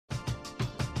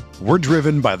We're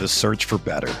driven by the search for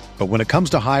better. But when it comes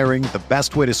to hiring, the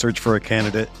best way to search for a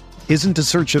candidate isn't to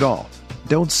search at all.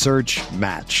 Don't search,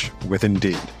 match with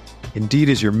Indeed. Indeed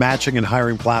is your matching and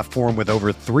hiring platform with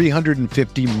over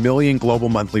 350 million global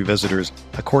monthly visitors,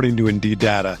 according to Indeed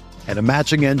data, and a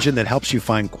matching engine that helps you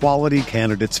find quality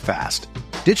candidates fast.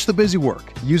 Ditch the busy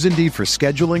work. Use Indeed for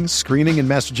scheduling, screening, and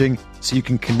messaging so you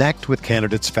can connect with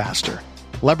candidates faster.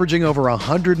 Leveraging over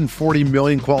 140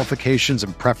 million qualifications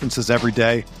and preferences every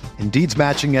day, Indeed's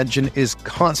matching engine is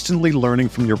constantly learning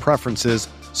from your preferences,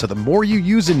 so the more you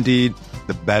use Indeed,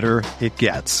 the better it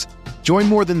gets. Join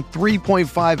more than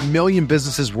 3.5 million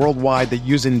businesses worldwide that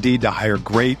use Indeed to hire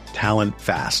great talent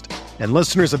fast. And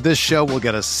listeners of this show will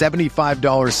get a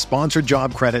 $75 sponsored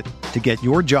job credit to get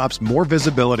your jobs more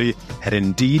visibility at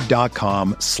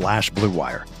Indeed.com/Blue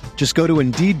Wire. Just go to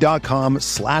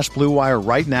Indeed.com/Blue Wire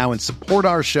right now and support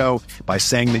our show by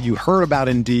saying that you heard about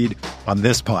Indeed on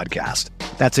this podcast.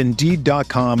 That's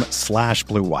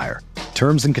Indeed.com/Blue Wire.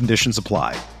 Terms and conditions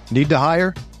apply. Need to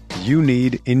hire? You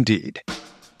need Indeed.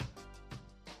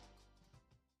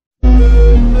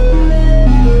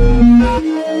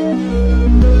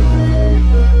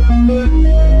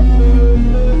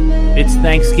 It's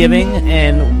Thanksgiving,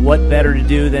 and what better to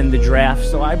do than the draft?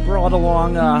 So I brought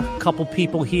along a couple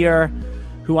people here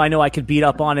who I know I could beat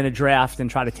up on in a draft and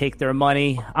try to take their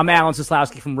money. I'm Alan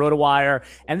Seslowski from RotoWire,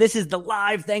 and this is the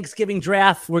live Thanksgiving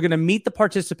draft. We're going to meet the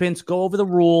participants, go over the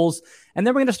rules, and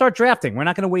then we're going to start drafting. We're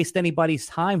not going to waste anybody's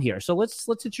time here. So let's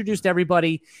introduce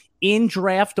everybody in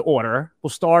draft order.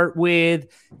 We'll start with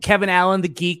Kevin Allen, the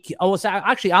geek. Oh, so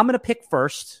actually, I'm going to pick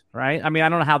first, right? I mean, I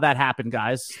don't know how that happened,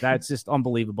 guys. That's just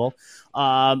unbelievable.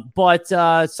 But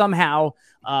somehow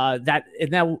that –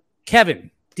 now,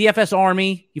 Kevin – DFS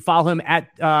Army, you follow him at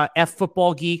F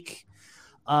Football Geek.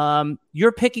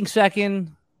 You're picking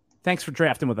second. Thanks for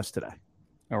drafting with us today.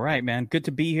 All right, man. Good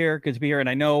to be here. And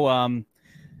I know,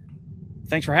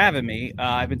 thanks for having me.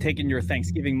 I've been taking your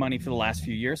Thanksgiving money for the last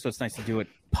few years, so it's nice to do it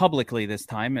publicly this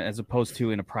time as opposed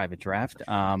to in a private draft.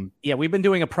 Yeah, we've been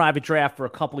doing a private draft for a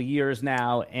couple of years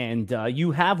now, and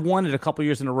you have won it a couple of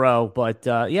years in a row. But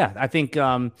yeah, I think,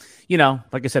 like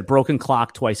I said, broken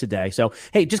clock twice a day. So,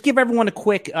 hey, just give everyone a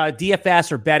quick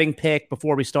DFS or betting pick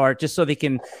before we start, just so they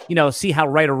can, see how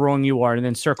right or wrong you are, and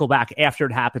then circle back after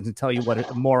it happens and tell you what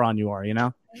a moron you are,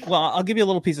 Well, I'll give you a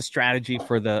little piece of strategy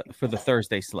for the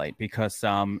Thursday slate because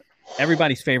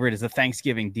everybody's favorite is the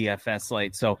Thanksgiving DFS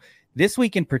slate. So this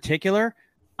week in particular,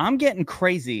 I'm getting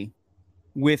crazy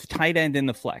with tight end in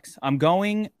the flex. I'm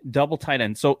going double tight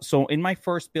end. So in my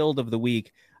first build of the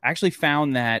week, I actually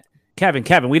found that Kevin,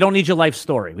 we don't need your life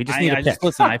story. We just need a pick.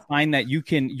 Listen, I find that you're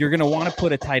going to want to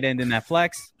put a tight end in that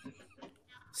flex.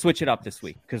 Switch it up this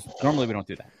week because normally we don't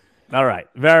do that. All right.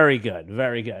 Very good.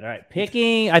 Very good. All right.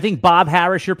 Picking, I think Bob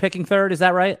Harris, you're picking third. Is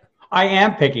that right? I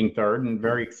am picking third and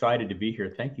very excited to be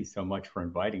here. Thank you so much for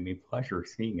inviting me. Pleasure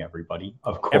seeing everybody,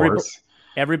 of course.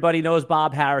 Everybody knows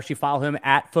Bob Harris. You follow him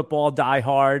at Football Die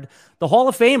Hard, the Hall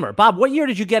of Famer. Bob, what year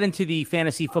did you get into the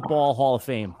Fantasy Football Hall of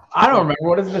Fame? I don't remember.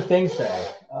 What does the thing say?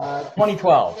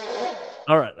 2012.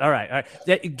 All right.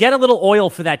 Get a little oil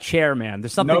for that chair, man.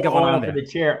 There's something going on there. For the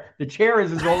chair. The chair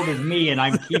is as old as me, and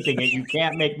I'm keeping it. You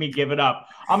can't make me give it up.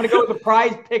 I'm going to go with the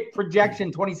prize pick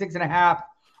projection, 26.5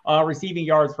 receiving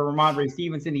yards for Ramondre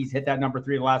Stevenson. He's hit that number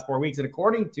 3 the last 4 weeks. And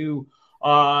according to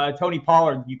Tony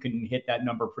Pollard, you can hit that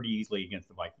number pretty easily against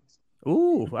the Vikings.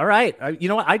 Ooh, all right. You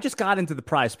know what? I just got into the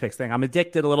prize picks thing. I'm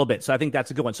addicted a little bit, so I think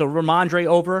that's a good one. So Ramondre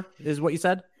over is what you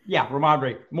said? Yeah,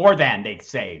 Ramondre. More than, they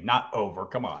say, not over.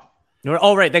 Come on.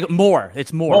 Oh, right. They got more.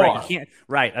 It's more. Right? You can't.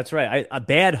 Right. That's right. A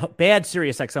bad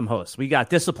Sirius XM host. We got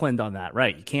disciplined on that.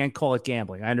 Right. You can't call it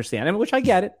gambling. I understand. Which I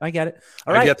get it. All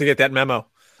right. You have to get that memo.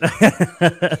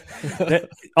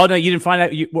 Oh no, you didn't find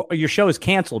out. Your show is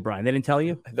canceled, Brian. They didn't tell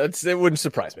you. It wouldn't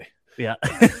surprise me. Yeah.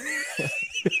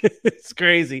 It's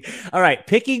crazy. All right.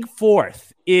 Picking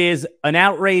fourth is an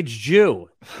outraged Jew,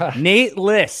 Nate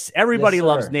Liss. Everybody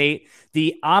loves Nate.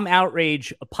 The I'm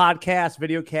Outrage podcast,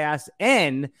 videocast,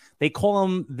 and they call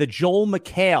him the Joel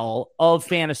McHale of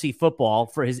fantasy football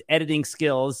for his editing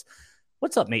skills.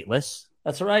 What's up, Nate Liss?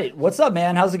 That's right. What's up,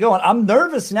 man? How's it going? I'm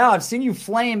nervous now. I've seen you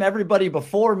flame everybody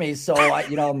before me, so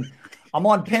I'm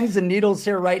on pins and needles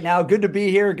here right now. Good to be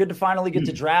here. Good to finally get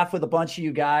to draft with a bunch of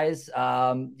you guys.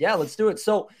 Yeah, let's do it.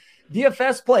 So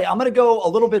DFS play. I'm going to go a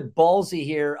little bit ballsy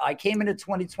here. I came into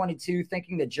 2022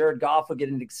 thinking that Jared Goff would get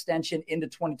an extension into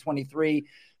 2023.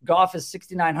 Goff is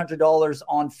 $6,900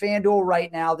 on FanDuel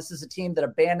right now. This is a team that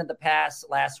abandoned the pass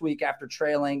last week after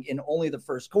trailing in only the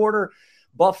first quarter.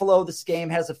 Buffalo, this game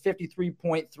has a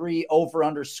 53.3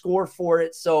 over-under score for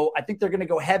it. So I think they're going to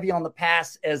go heavy on the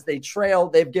pass as they trail.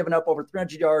 They've given up over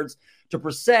 300 yards to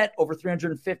Brissett, over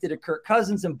 350 to Kirk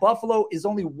Cousins. And Buffalo is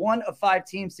only one of 5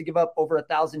 teams to give up over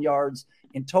 1,000 yards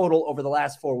in total over the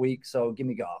last 4 weeks. So give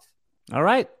me Goff. All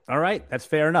right. That's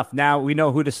fair enough. Now we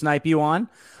know who to snipe you on.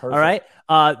 Perfect. All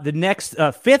right. The next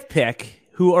fifth pick,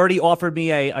 who already offered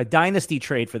me a dynasty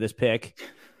trade for this pick.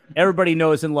 Everybody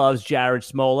knows and loves Jared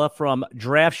Smola from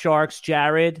Draft Sharks.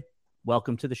 Jared,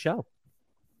 welcome to the show.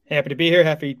 Happy to be here.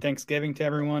 Happy Thanksgiving to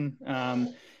everyone.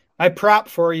 My prop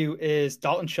for you is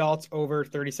Dalton Schultz over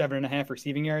 37.5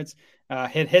 receiving yards.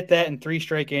 Hit that in 3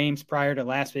 straight games prior to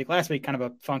last week. Last week, kind of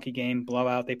a funky game,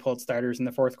 blowout. They pulled starters in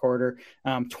the fourth quarter.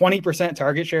 20%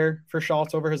 target share for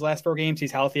Schultz over his last 4 games.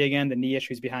 He's healthy again. The knee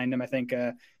issues behind him. I think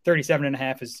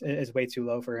 37.5 is way too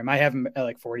low for him. I have him at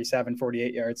like 47,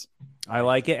 48 yards. I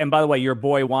like it. And by the way, your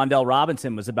boy Wan'Dale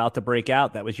Robinson was about to break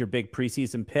out. That was your big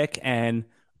preseason pick. And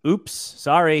oops,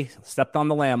 sorry, stepped on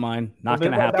the landmine. Not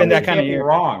going to happen. That kind of year.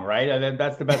 Wrong, right? And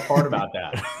that's the best part about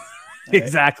that.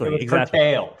 Exactly.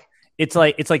 Curtailed. It's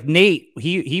like Nate.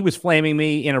 He was flaming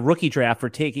me in a rookie draft for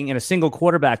taking in a single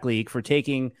quarterback league for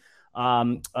taking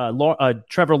Trevor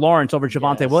Lawrence over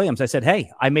Javonte Williams. I said,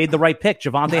 hey, I made the right pick.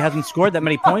 Javonte hasn't scored that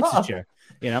many points this year.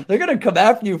 You know, they're going to come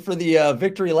after you for the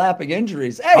victory lapping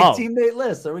injuries. Hey, Team Nate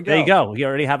List. There we go. There you go. You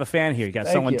already have a fan here. You got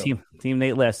Team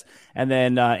Nate List. And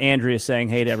then Andrea saying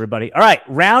hey to everybody. All right.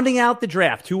 Rounding out the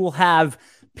draft, who will have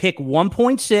pick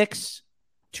 1.6,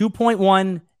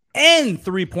 2.1, and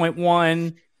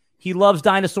 3.1. He loves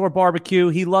dinosaur barbecue.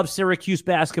 He loves Syracuse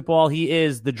basketball. He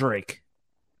is the Drake.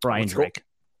 Brian Drake.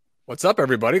 What's up,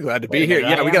 everybody? Glad to be here.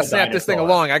 Yeah, we got to snap this thing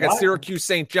along. I got Syracuse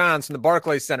St. John's from the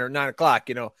Barclays Center at 9:00.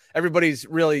 You know, everybody's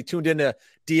really tuned into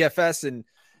DFS and,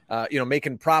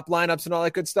 making prop lineups and all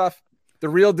that good stuff. The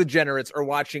real degenerates are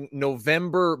watching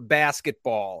November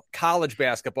basketball, college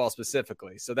basketball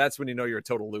specifically. So that's when you know you're a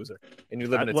total loser and you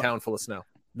live in a town full of snow.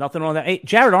 Nothing wrong with that. Hey,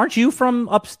 Jared, aren't you from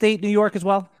upstate New York as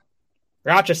well?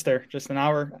 Rochester, just an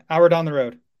hour down the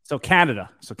road. So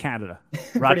Canada.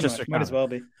 Rochester. Might as well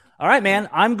be. All right, man.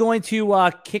 I'm going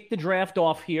to kick the draft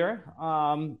off here.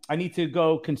 I need to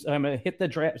go. I'm going to hit the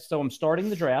draft. So I'm starting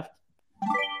the draft.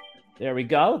 There we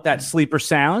go. That sleeper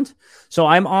sound. So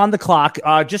I'm on the clock.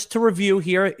 Just to review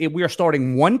here, we are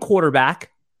starting 1 quarterback.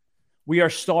 We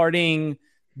are starting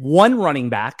 1 running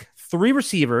back, 3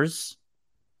 receivers,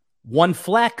 1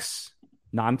 flex,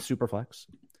 non-super flex,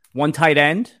 1 tight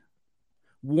end,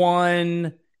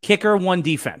 1 kicker, 1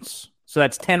 defense. So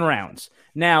that's 10 rounds.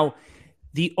 Now,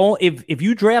 if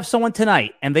you draft someone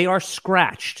tonight and they are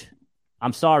scratched,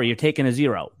 I'm sorry, you're taking a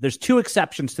 0. There's 2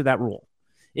 exceptions to that rule.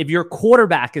 If your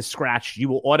quarterback is scratched, you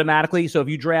will automatically. So if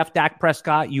you draft Dak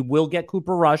Prescott, you will get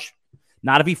Cooper Rush.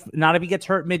 Not if he gets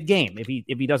hurt mid-game. If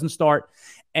he doesn't start,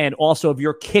 and also if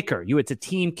your kicker, it's a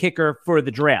team kicker for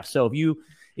the draft. So if you,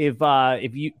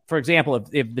 for example,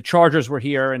 if the Chargers were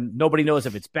here and nobody knows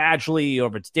if it's Badgley or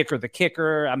if it's Dick or the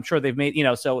kicker, I'm sure they've made,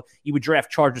 so you would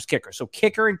draft Chargers kicker. So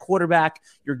kicker and quarterback,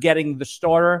 you're getting the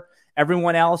starter.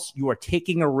 Everyone else, you are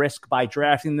taking a risk by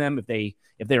drafting them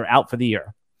if they're out for the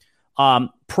year.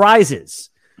 Prizes.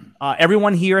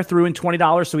 Everyone here threw in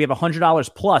 $20, so we have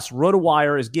 $100 plus.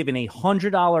 RotoWire is giving a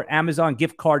 $100 Amazon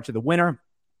gift card to the winner.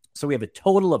 So we have a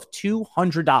total of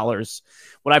 $200.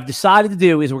 What I've decided to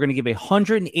do is we're going to give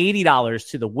 $180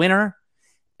 to the winner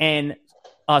and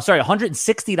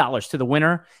 $160 to the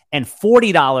winner and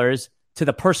 $40 to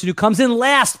the person who comes in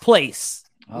last place.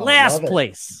 Last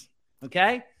place.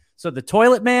 Okay. So the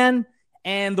toilet man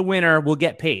and the winner will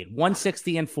get paid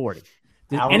 $160 and $40.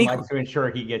 Alan likes to ensure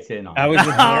he gets in on it.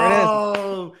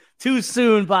 Oh, too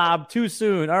soon, Bob. Too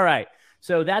soon. All right.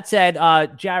 So that said,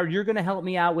 Jared, you're going to help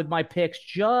me out with my picks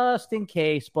just in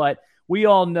case, but we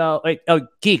all know.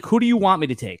 Geek, who do you want me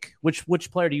to take? Which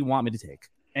player do you want me to take?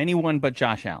 Anyone but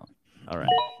Josh Allen. All right.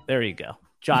 There you go.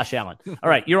 Josh Allen. All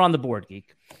right. You're on the board,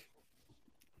 Geek.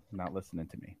 Not listening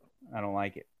to me. I don't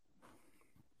like it.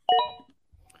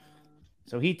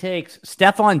 So he takes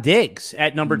Stephon Diggs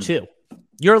at number 2.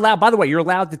 You're allowed, by the way, you're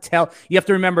allowed to tell. You have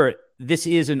to remember, this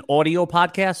is an audio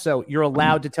podcast, so you're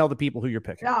allowed to tell the people who you're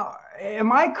picking. Now,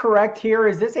 am I correct here?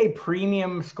 Is this a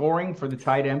premium scoring for the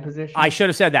tight end position? I should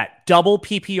have said that. Double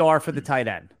PPR for the tight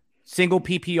end. Single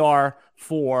PPR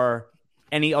for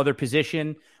any other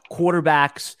position.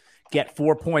 Quarterbacks get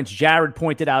 4 points. Jared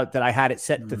pointed out that I had it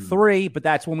set to 3, but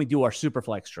that's when we do our super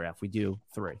flex draft. We do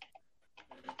 3.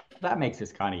 That makes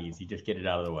this kind of easy. Just get it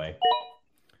out of the way.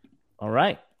 All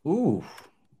right. Ooh.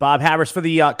 Bob Harris for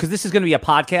the because this is going to be a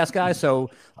podcast, guy.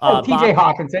 So TJ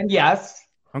Hawkinson, yes.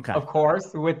 Okay. Of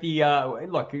course, with the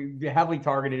look, heavily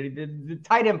targeted. The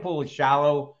tight end pool is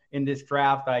shallow in this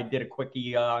draft. I did a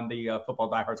quickie on the Football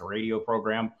Diehards radio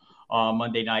program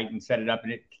Monday night and set it up,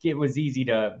 and it was easy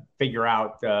to figure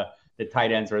out the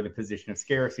tight ends are the position of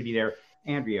scarcity there.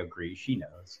 Andrea agrees; she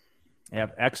knows. Yeah,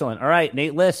 excellent. All right,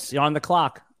 Nate Liss, you're on the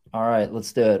clock. All right,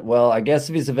 let's do it. Well, I guess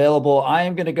if he's available, I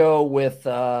am going to go with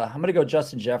I'm going to go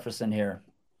Justin Jefferson here.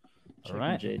 All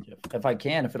right. If I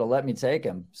can, if it'll let me take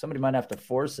him. Somebody might have to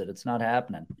force it. It's not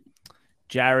happening.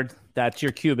 Jared, that's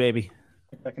your cue, baby.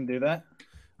 If I can do that.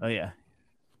 Oh, yeah.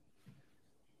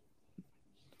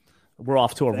 We're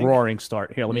off to a roaring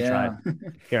start. Here, let me try it.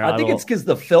 Here, I think it's because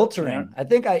the filtering. I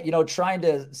think trying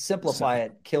to simplify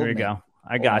it killed me. Here you go.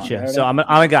 I got you. So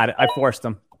I got it. I forced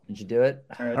him. Did you do it?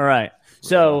 All right.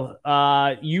 So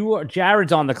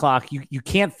Jared's on the clock. You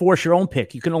can't force your own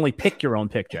pick. You can only pick your own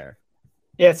pick, Jared.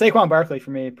 Yeah, Saquon Barkley for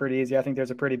me, pretty easy. I think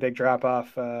there's a pretty big drop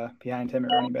off behind him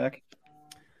at running back.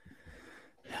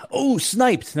 Oh,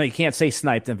 sniped. No, you can't say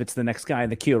sniped if it's the next guy in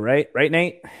the queue, right? Right,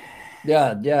 Nate?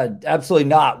 Yeah, absolutely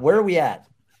not. Where are we at?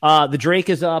 The Drake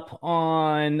is up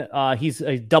on he's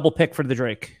a double pick for the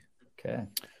Drake. Okay.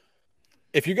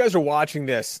 If you guys are watching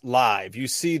this live, you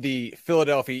see the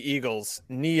Philadelphia Eagles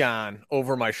neon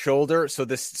over my shoulder. So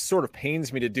this sort of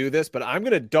pains me to do this, but I'm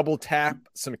going to double tap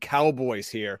some Cowboys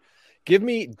here. Give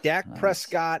me Dak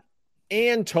Prescott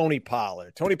and Tony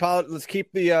Pollard. Tony Pollard, let's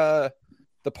keep the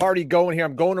party going here.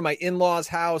 I'm going to my in-laws'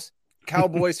 house,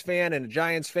 Cowboys fan and a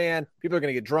Giants fan. People are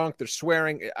going to get drunk. They're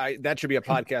swearing. That should be a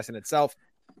podcast in itself.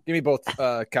 Give me both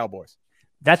Cowboys.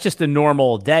 That's just a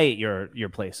normal day at your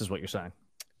place is what you're saying.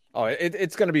 Oh,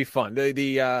 it's going to be fun.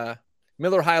 The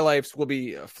Miller High Lifes will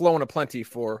be flowing aplenty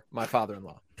for my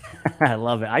father-in-law. I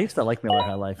love it. I used to like Miller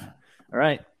High Life. All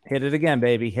right. Hit it again,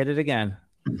 baby. Hit it again.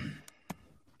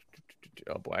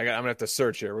 Oh, boy. I'm going to have to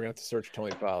search here. We're going to have to search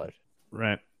Tony Pollard.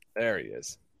 Right. There he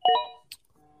is.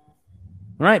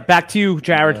 All right. Back to you,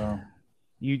 Jared.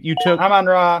 You took. I'm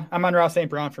on Raw St.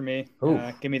 Brown for me.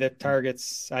 Give me the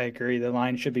targets. I agree. The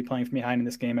line should be playing from behind in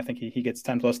this game. I think he gets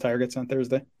 10 plus targets on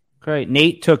Thursday. Great.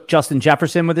 Nate took Justin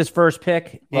Jefferson with his first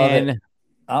pick. I'm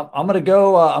going to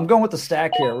go. I'm going with the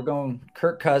stack here. We're going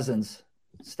Kirk Cousins.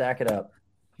 Stack it up.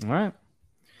 All right.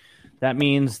 That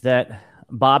means that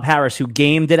Bob Harris, who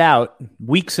gamed it out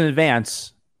weeks in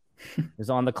advance, is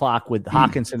on the clock with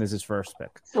Hawkinson as his first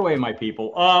pick. That's the way, my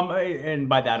people. And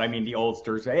by that, I mean the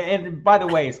oldsters. And by the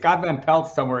way, Scott Van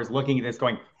Pelt somewhere is looking at this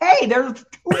going, hey, there's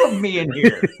two of me in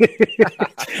here.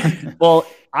 Well,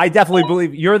 I definitely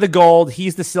believe you're the gold.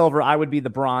 He's the silver. I would be the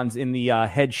bronze in the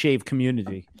head shave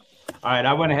community. All right.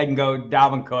 I went ahead and go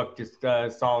Dalvin Cook, just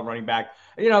solid running back.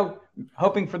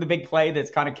 Hoping for the big play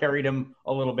that's kind of carried him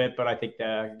a little bit, but I think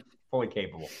fully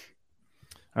capable.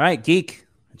 All right, Geek,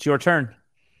 it's your turn.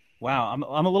 Wow,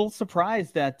 I'm a little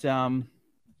surprised that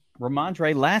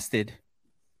Ramondre lasted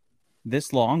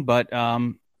this long, but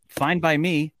fine by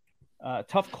me.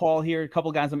 Tough call here. A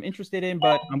couple guys I'm interested in,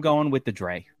 but I'm going with the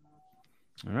Dre.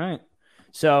 All right.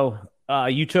 So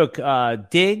you took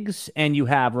Diggs and you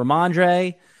have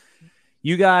Ramondre.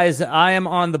 You guys, I am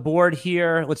on the board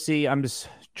here. Let's see. I'm just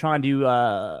trying to.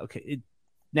 Okay.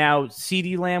 Now,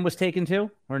 CeeDee Lamb was taken too,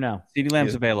 or no? CeeDee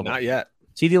Lamb's available. Not yet.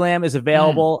 CeeDee Lamb is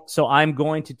available, so I'm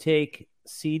going to take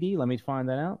CeeDee. Let me find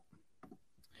that out.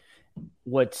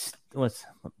 Let me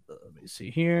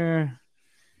see here.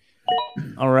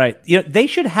 All right. They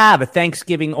should have a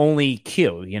Thanksgiving only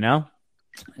queue,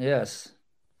 Yes.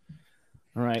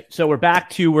 All right. So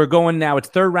we're going now. It's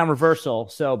third round reversal.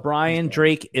 So Brian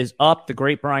Drake is up. The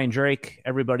great Brian Drake.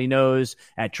 Everybody knows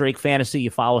at Drake Fantasy,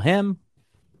 you follow him.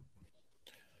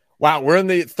 Wow, we're in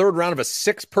the third round of a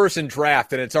 6-person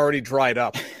draft, and it's already dried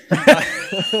up.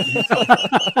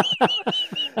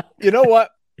 You know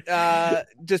what?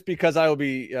 Just because I will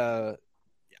be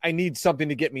I need something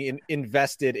to get me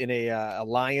invested in a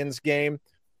Lions game.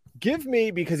 Give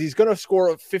me, because he's going to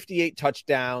score 58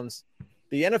 touchdowns,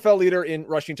 the NFL leader in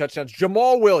rushing touchdowns,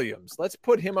 Jamal Williams. Let's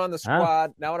put him on the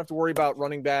squad. Now I don't have to worry about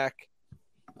running back.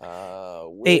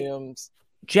 Williams.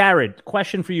 Hey, Jared,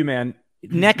 question for you, man.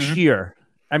 Next year,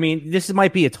 I mean, this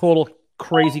might be a total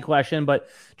crazy question, but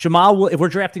if we're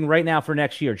drafting right now for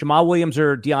next year, Jamal Williams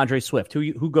or DeAndre Swift,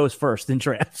 who goes first in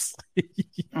drafts?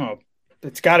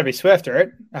 It's got to be Swift, right?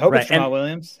 I hope it's Jamal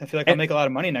Williams. I feel like I'll make a lot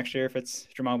of money next year if it's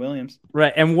Jamal Williams.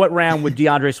 Right. And what round would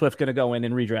DeAndre Swift going to go in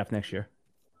redraft next year?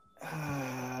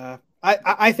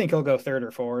 I think he'll go third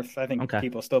or fourth. I think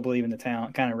people still believe in the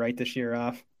talent. Kind of write this year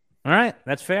off. All right.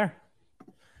 That's fair.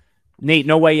 Nate,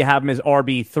 no way you have him as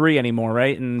RB3 anymore,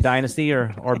 right? In Dynasty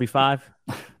or RB5?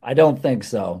 I don't think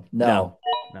so. No.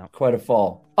 No. Quite a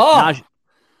fall. Oh!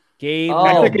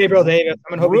 I took Gabriel Davis.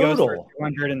 I'm gonna hope he goes for brutal.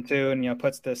 202 and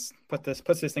puts this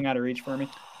thing out of reach for me.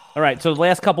 All right, so the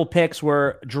last couple picks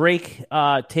were Drake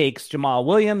takes Jamal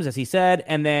Williams, as he said,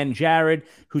 and then Jared,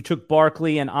 who took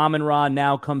Barkley and Amon-Ra,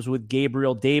 now comes with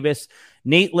Gabriel Davis.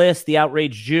 Nate List, the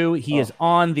outraged Jew, he is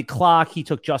on the clock. He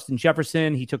took Justin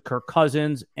Jefferson, he took Kirk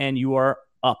Cousins, and you are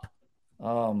up.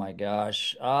 Oh my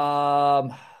gosh.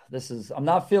 I'm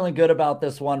not feeling good about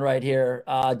this one right here.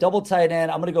 Double tight end.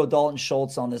 I'm going to go Dalton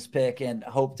Schultz on this pick and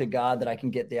hope to God that I can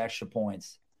get the extra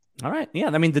points. All right. Yeah.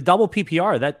 I mean, the double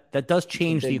PPR, that does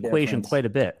change the equation difference. quite a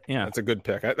bit. Yeah. That's a good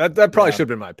pick. That probably should have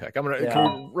been my pick. Can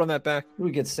we run that back?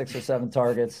 We get 6 or 7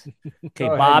 targets. Okay,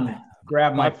 Bob.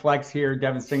 Grab my flex here.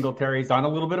 Devin Singletary's on a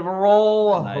little bit of a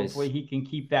roll. Nice. Hopefully he can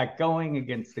keep that going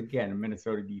against, again, a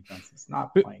Minnesota defense. It's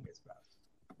not playing as best.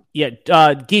 Yeah.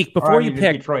 Geek, before you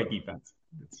pick. Detroit defense.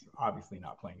 It's obviously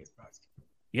not playing as best.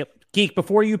 Yep. Geek,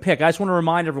 before you pick, I just want to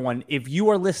remind everyone, if you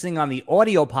are listening on the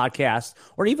audio podcast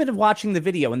or even watching the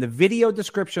video, in the video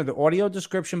description or the audio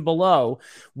description below,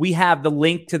 we have the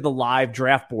link to the live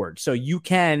draft board. So you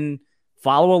can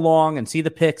follow along and see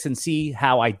the picks and see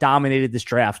how I dominated this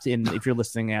draft if you're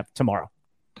listening tomorrow.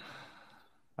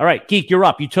 All right, Geek, you're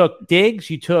up. You took Diggs.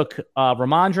 You took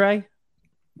Ramondre.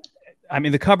 I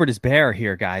mean, the cupboard is bare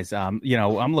here, guys. I'm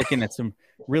looking at some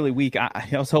really weak. I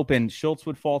was hoping Schultz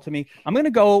would fall to me. I'm going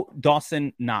to go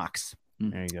Dawson Knox.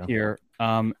 There you go. Here.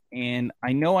 And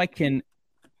I know I can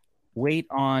wait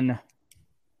on.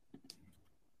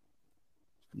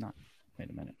 Wait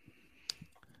a minute.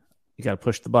 You got to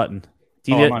push the button.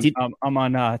 I'm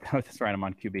on. That's right. I'm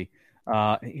on QB.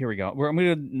 Here we go. I'm going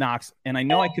to do Knox, and I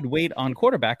know I could wait on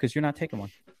quarterback because you're not taking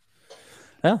one.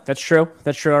 Yeah, that's true.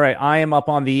 That's true. All right. I am up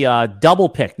on the double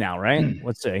pick now, right?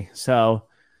 Let's see. So,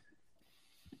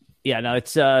 yeah, no,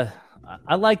 it's I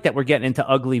like that we're getting into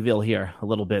Uglyville here a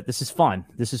little bit. This is fun.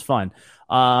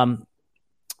 All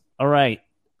right.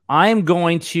 I'm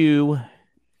going to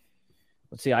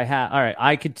let's see. All right.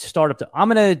 I could start up I'm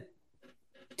going to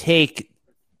take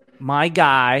my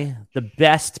guy, the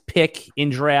best pick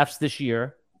in drafts this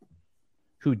year,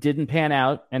 who didn't pan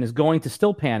out and is going to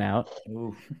still pan out.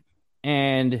 Ooh.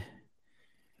 And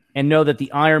know that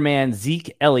the Iron Man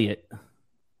Zeke Elliott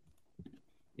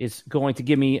is going to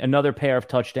give me another pair of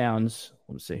touchdowns.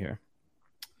 Let me see here.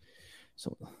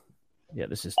 So, yeah,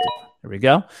 there we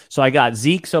go. So I got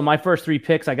Zeke. So my first 3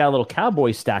 picks, I got a little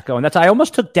Cowboys stack going. I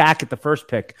almost took Dak at the first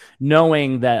pick,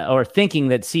 thinking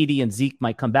that CD and Zeke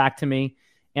might come back to me.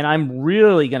 And I'm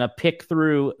really going to pick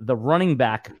through the running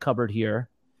back cupboard here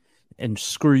and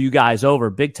screw you guys over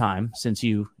big time since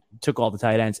you took all the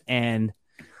tight ends, and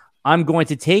I'm going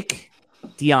to take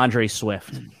DeAndre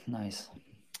Swift. Nice.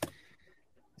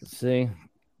 Let's see. Do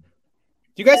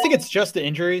you guys think it's just the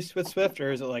injuries with Swift,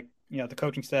 or is it like the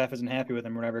coaching staff isn't happy with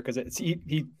him or whatever? Because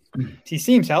he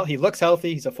seems healthy. He looks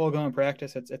healthy. He's a full go in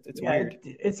practice. It's weird.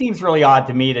 It seems really odd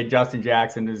to me that Justin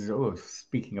Jackson is.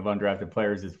 Speaking of undrafted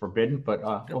players, is forbidden. But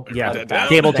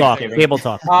table talk. It's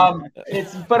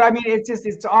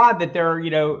odd that they're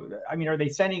are they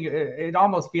sending? It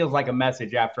almost feels like a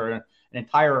message after an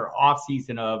entire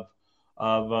offseason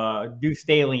of Deuce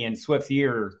Staley and Swift's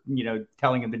ear,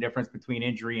 telling him the difference between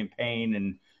injury and pain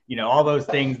and. All those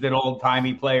things that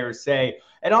old-timey players say.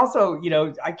 And also,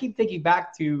 I keep thinking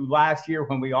back to last year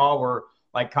when we all were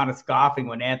like kind of scoffing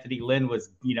when Anthony Lynn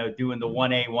was, doing the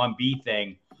 1A, 1B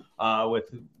thing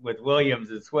with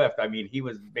Williams and Swift. I mean, he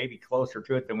was maybe closer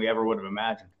to it than we ever would have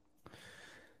imagined.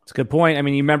 It's a good point. I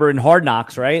mean, you remember in Hard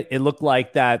Knocks, right? It looked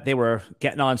like that they were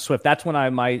getting on Swift. That's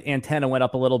when my antenna went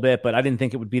up a little bit, but I didn't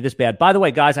think it would be this bad. By the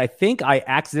way, guys, I think I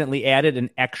accidentally added an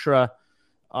extra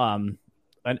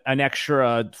an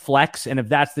extra flex, and if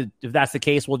that's the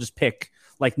case, we'll just pick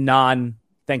like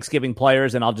non-Thanksgiving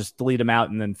players, and I'll just delete them out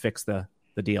and then fix the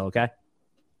deal. Okay.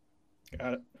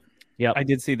 Got it. Yeah, I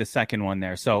did see the second one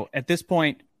there. So at this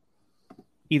point,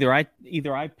 either I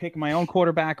pick my own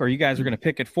quarterback, or you guys are going to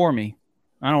pick it for me.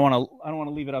 I don't want to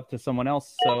leave it up to someone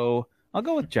else. So I'll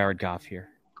go with Jared Goff here.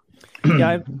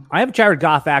 Yeah, I have Jared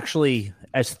Goff actually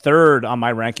as third on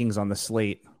my rankings on the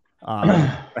slate,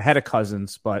 ahead of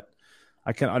Cousins, but.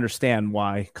 I can understand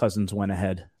why Cousins went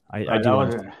ahead. I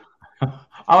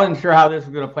wasn't sure how this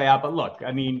was going to play out, but look,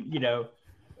 I mean,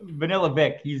 Vanilla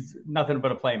Vic, he's nothing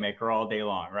but a playmaker all day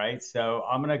long, right? So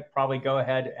I'm going to probably go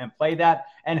ahead and play that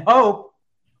and hope,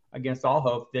 against all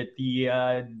hope, that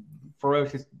the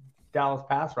ferocious Dallas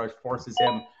pass rush forces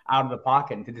him out of the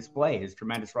pocket and to display his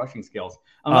tremendous rushing skills,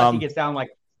 unless he gets down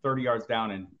like 30 yards down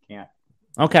and can't.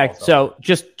 Okay, so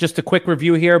just a quick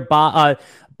review here.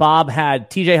 Bob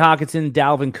had T.J. Hockenson,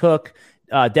 Dalvin Cook,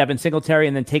 Devin Singletary,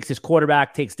 and then takes his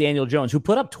quarterback, takes Daniel Jones, who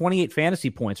put up 28 fantasy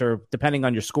points, or depending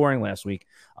on your scoring last week.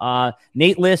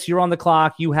 Nate Liss, you're on the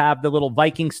clock. You have the little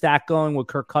Viking stack going with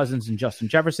Kirk Cousins and Justin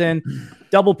Jefferson.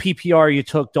 Double PPR, you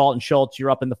took Dalton Schultz.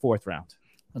 You're up in the 4th round.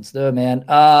 Let's do it, man.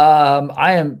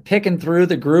 I am picking through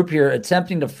the group here,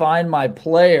 attempting to find my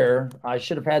player. I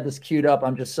should have had this queued up.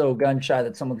 I'm just so gun shy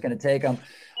that someone's going to take him.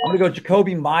 I'm going to go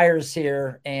Jacoby Myers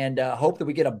here and hope that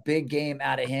we get a big game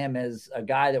out of him as a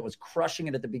guy that was crushing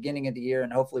it at the beginning of the year,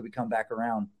 and hopefully we come back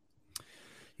around.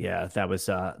 Yeah, that was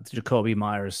Jacoby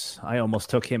Myers. I almost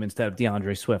took him instead of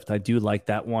DeAndre Swift. I do like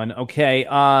that one. Okay,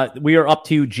 we are up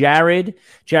to Jared.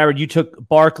 Jared, you took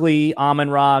Barkley,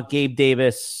 Amon-Ra, Gabe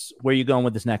Davis. Where are you going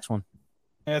with this next one?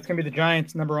 Yeah, it's going to be the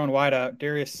Giants' number 1 wideout,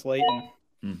 Darius Slayton.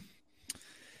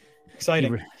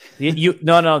 Exciting. You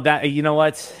know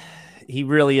what? He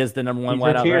really is the number 1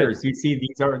 wideout. Tears. Right? You see,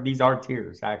 these are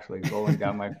tears actually rolling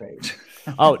down my face.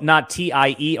 Oh, not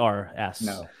TIERS.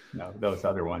 No, those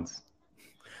other ones.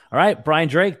 All right, Brian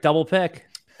Drake, double pick.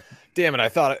 Damn it! I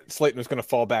thought Slayton was going to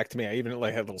fall back to me. I even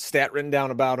had a little stat written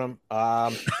down about him.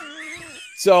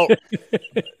 So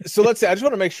let's say I just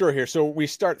want to make sure here. So we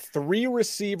start 3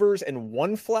 receivers and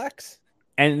 1 flex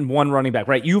and 1 running back,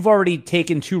 right? You've already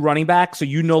taken 2 running backs, so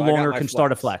you no longer can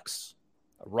start a flex.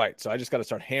 Right. So I just got to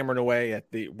start hammering away at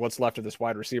what's left of this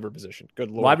wide receiver position. Good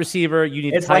Lord. Wide receiver, you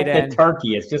need it's a tight like end. The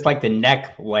turkey. It's just like the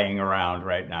neck laying around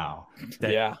right now.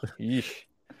 Yeah.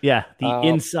 Yeah.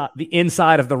 The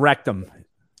inside of the rectum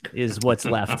is what's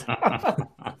left.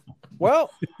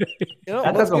 Well,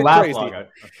 that doesn't last long.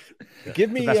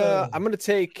 Give me I'm going to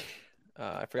take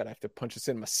I forgot I have to punch this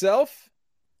in myself.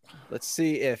 Let's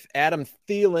see if Adam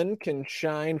Thielen can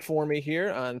shine for me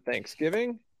here on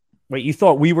Thanksgiving. Wait, you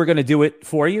thought we were going to do it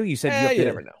for you? You said you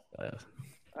never know.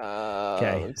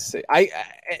 Okay. Let's see.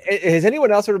 Has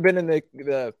anyone else ever been in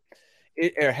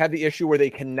or had the issue where they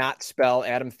cannot spell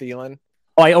Adam Thielen?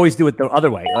 Oh, I always do it the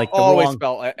other way. Like always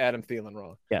spell Adam Thielen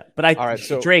wrong. Yeah, but all right,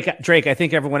 so Drake, I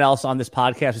think everyone else on this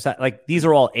podcast is like these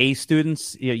are all A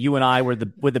students. You and I were the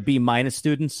B-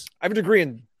 students. I have a degree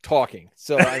in talking,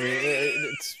 so I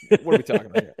mean, what are we talking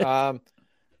about here?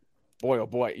 Boy, oh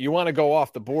boy, you want to go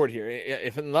off the board here.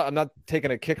 If I'm not taking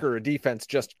a kicker or a defense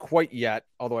just quite yet,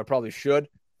 although I probably should.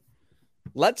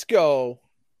 Let's go,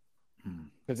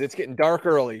 because it's getting dark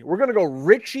early. We're going to go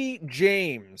Richie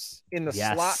James in the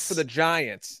slot for the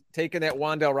Giants, taking that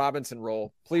Wan'Dale Robinson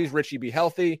role. Please, Richie, be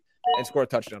healthy and score a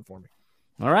touchdown for me.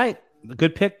 All right.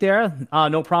 Good pick there.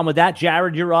 No problem with that.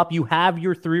 Jared, you're up. You have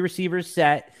your 3 receivers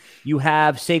set. You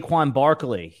have Saquon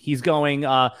Barkley. He's going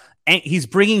he's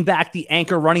bringing back the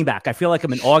anchor running back. I feel like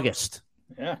I'm in August.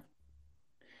 Yeah.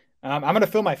 I'm going to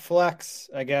fill my flex,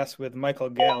 I guess, with Michael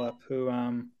Gallup,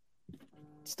 who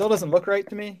still doesn't look right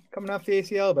to me coming off the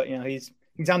ACL, but he's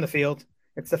on the field.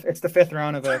 It's the 5th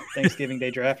round of a Thanksgiving Day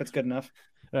draft. It's good enough.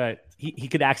 All right. He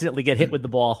could accidentally get hit with the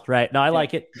ball. Right. No, I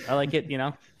like it.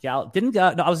 Gallup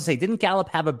didn't Gallup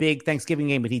have a big Thanksgiving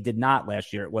game, but he did not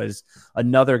last year. It was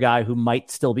another guy who might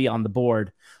still be on the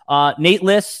board. Nate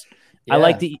Liss. Yeah. I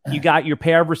like that you got your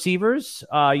pair of receivers.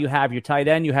 You have your tight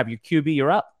end. You have your QB.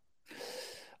 You're up.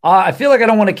 I feel like I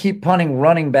don't want to keep punting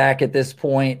running back at this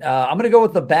point. I'm going to go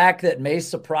with the back that may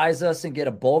surprise us and get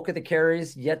a bulk of the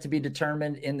carries yet to be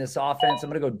determined in this offense. I'm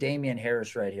going to go Damian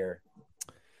Harris right here.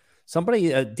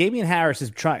 Damian Harris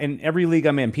is trying in every league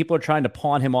I'm in. People are trying to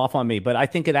pawn him off on me, but I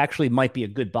think it actually might be a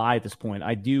good buy at this point.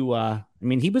 I do.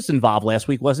 He was involved last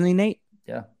week, wasn't he, Nate?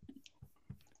 Yeah.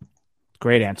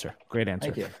 Great answer.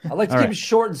 Thank you. I like to keep it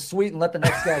short and sweet and let the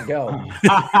next guy go.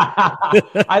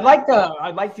 I'd like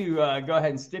to go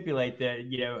ahead and stipulate that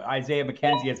Isaiah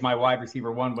McKenzie as my wide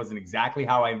receiver 1 wasn't exactly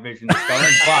how I envisioned it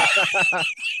going,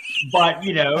 but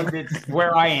it's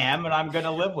where I am and I'm going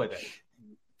to live with it.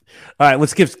 All right,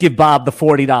 let's give Bob the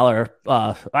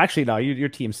 $40. Actually, no, your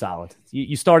team's solid.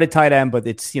 You started tight end, but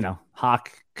it's Hawk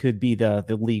could be the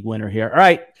league winner here. All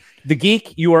right, the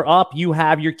Geek, you are up. You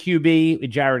have your QB,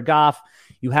 Jared Goff.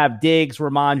 You have Diggs,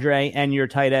 Ramondre, and your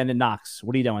tight end, and Knox.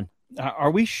 What are you doing?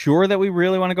 Are we sure that we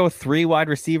really want to go 3 wide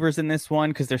receivers in this one?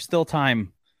 Because there's still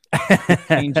time to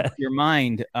change your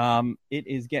mind. It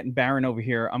is getting barren over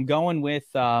here. I'm going with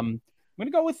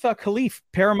Khalif.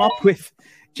 Pair him up with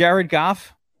Jared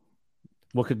Goff.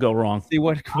 What could go wrong? See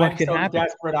what could happen.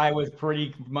 Desperate. I was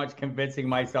pretty much convincing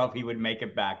myself he would make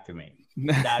it back to me.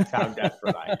 That's how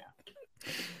desperate I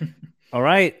am. All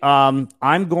right. I'm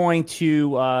going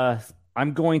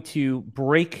to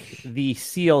break the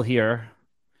seal here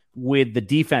with the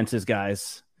defenses,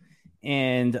 guys.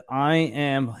 And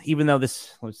I'm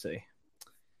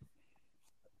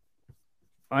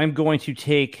going to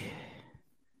take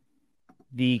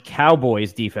the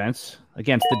Cowboys defense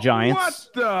against the Giants.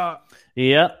 What the?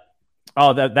 Yeah.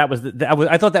 Oh, that was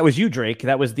I thought that was you, Drake.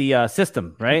 That was the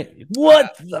system, right?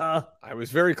 What the? I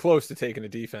was very close to taking a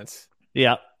defense.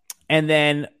 Yeah. And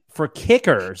then for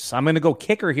kickers, I'm going to go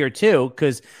kicker here too,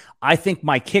 because I think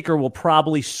my kicker will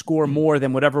probably score more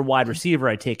than whatever wide receiver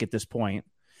I take at this point.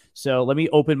 So let me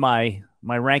open my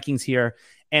rankings here.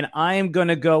 And I am going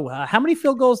to go. How many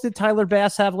field goals did Tyler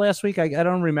Bass have last week? I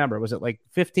don't remember. Was it like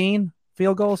 15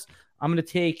 field goals? I'm going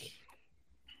to take.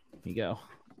 Here you go.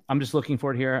 I'm just looking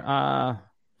for it here. I'm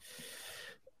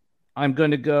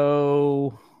going to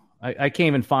go. I can't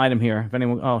even find him here. If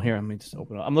anyone. Oh, here. Let me just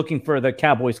open it. I'm looking for the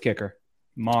Cowboys kicker.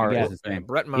 Maher is his name.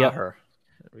 Brett Maher. Yep. There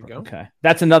we go. Okay.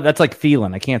 That's another. That's like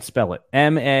Thielen. I can't spell it.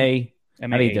 M-A.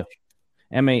 M-A-H. How do you do?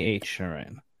 M-A-H. All right.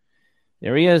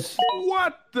 There he is.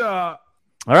 What the? All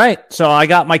right. So I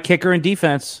got my kicker and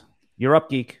defense. You're up,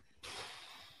 Geek.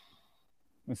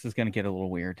 This is going to get a little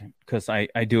weird because I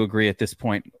do agree at this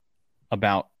point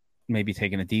about maybe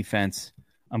taking a defense.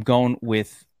 I'm going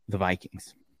with the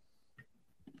Vikings.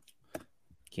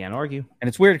 Can't argue. And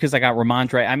it's weird because I got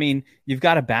Ramondre. I mean, you've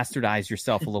got to bastardize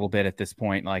yourself a little bit at this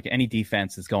point. Like any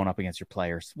defense is going up against your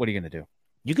players. What are you going to do?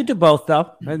 You could do both,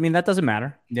 though. I mean, that doesn't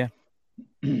matter. Yeah.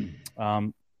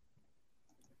 I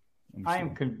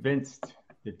am convinced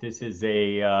that this is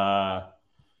a.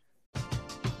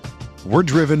 We're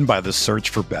driven by the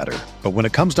search for better. But when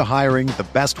it comes to hiring, the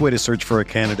best way to search for a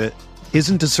candidate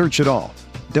isn't to search at all.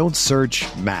 Don't search,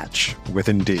 match with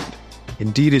Indeed.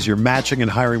 Indeed is your matching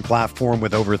and hiring platform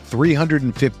with over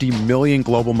 350 million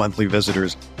global monthly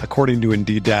visitors, according to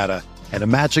Indeed data, and a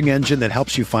matching engine that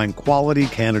helps you find quality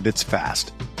candidates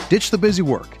fast. Ditch the busy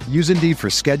work. Use Indeed for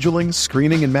scheduling,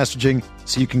 screening, and messaging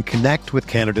so you can connect with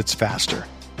candidates faster.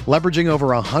 Leveraging over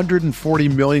 140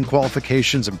 million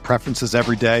qualifications and preferences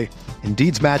every day,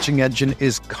 Indeed's matching engine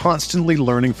is constantly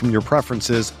learning from your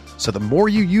preferences, so the more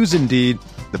you use Indeed,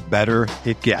 the better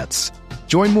it gets.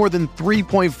 Join more than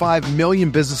 3.5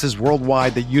 million businesses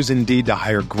worldwide that use Indeed to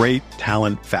hire great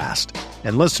talent fast.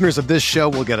 And listeners of this show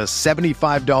will get a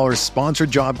 $75 sponsored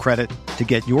job credit to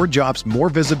get your jobs more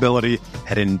visibility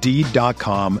at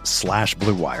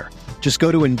Indeed.com/Blue Wire. Just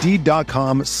go to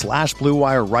Indeed.com/Blue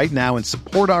Wire right now and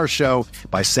support our show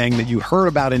by saying that you heard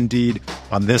about Indeed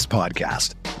on this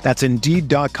podcast. That's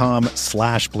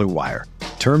Indeed.com/Blue Wire.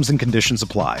 Terms and conditions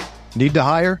apply. Need to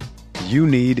hire? You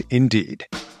need Indeed.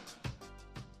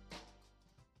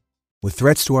 With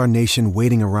threats to our nation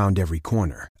waiting around every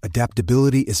corner,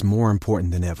 adaptability is more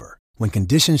important than ever. When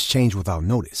conditions change without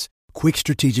notice, quick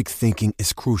strategic thinking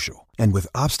is crucial. And with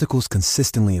obstacles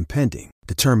consistently impending,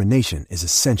 determination is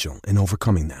essential in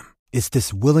overcoming them. It's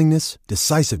this willingness,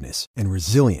 decisiveness, and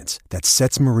resilience that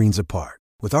sets Marines apart.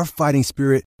 With our fighting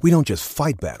spirit, we don't just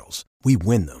fight battles, we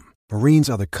win them. Marines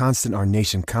are the constant our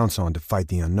nation counts on to fight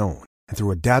the unknown. And through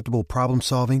adaptable problem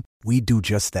solving, we do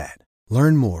just that.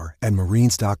 Learn more at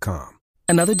Marines.com.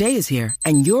 Another day is here,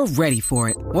 and you're ready for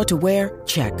it. What to wear?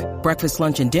 Check. Breakfast,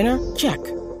 lunch, and dinner? Check.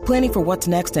 Planning for what's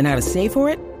next and how to save for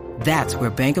it? That's where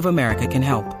Bank of America can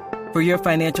help. For your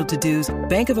financial to-dos,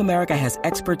 Bank of America has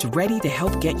experts ready to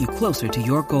help get you closer to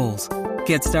your goals.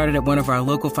 Get started at one of our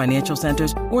local financial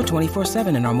centers or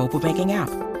 24/7 in our mobile banking app.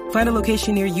 Find a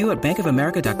location near you at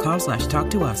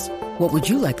bankofamerica.com/talktous. What would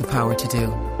you like the power to do?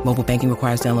 Mobile banking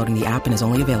requires downloading the app and is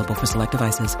only available for select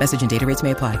devices. Message and data rates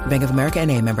may apply. Bank of America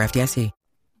NA, member FDIC.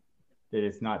 That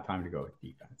it's not time to go with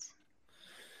defense.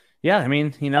 Yeah, I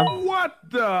mean, What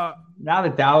the? Now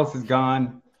that Dallas is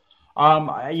gone,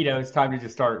 it's time to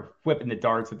just start whipping the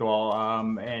darts at the wall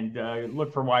and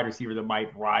look for a wide receiver that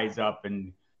might rise up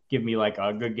and give me like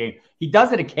a good game. He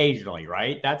does it occasionally,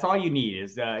 right? That's all you need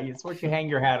is it's what you hang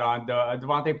your hat on.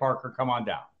 Devontae Parker, come on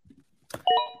down.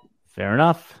 Fair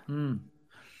enough.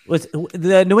 Was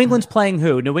the New England's playing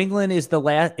who? New England is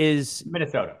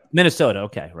Minnesota. Minnesota.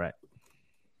 Okay, right.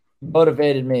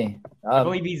 Motivated me. I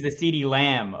believe he's the CeeDee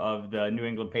Lamb of the New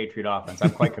England Patriot offense.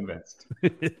 I'm quite convinced.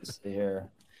 Let's see here.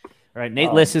 All right,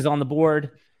 Nate Liss is on the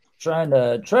board. Trying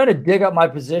to dig up my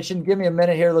position. Give me a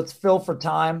minute here. Let's fill for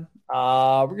time.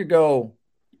 We're gonna go.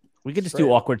 We could just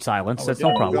do awkward silence. That's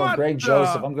no problem. I'm going Greg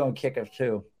Joseph. I'm going kicker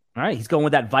too. All right, he's going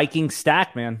with that Viking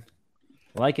stack, man.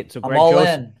 I like it. So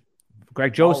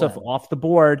Greg Joseph off the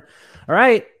board. All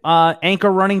right,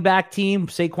 anchor running back team: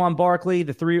 Saquon Barkley.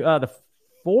 The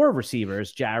four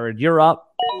receivers. Jared, you're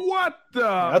up. What the?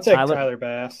 I'll take Tyler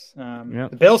Bass.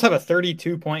 The Bills have a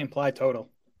 32-point implied total.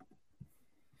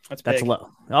 That's big. That's low.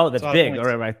 Oh, that's big.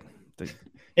 All right.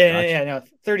 Yeah,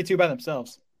 32 by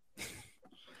themselves.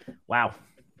 Wow.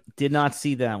 Did not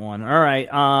see that one. All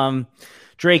right.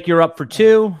 Drake, you're up for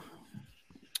two.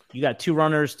 You got 2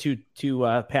 runners,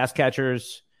 two pass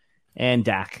catchers, and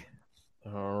Dak.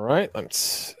 All right,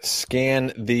 let's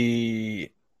scan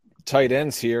the tight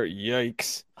ends here.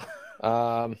 Yikes.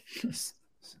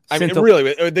 I mean,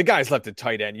 really, the guy's left at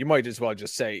tight end. You might as well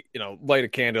just say, light a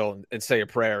candle and say a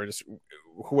prayer. Just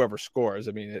whoever scores.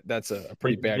 I mean, that's a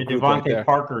pretty bad the group Devontae right there.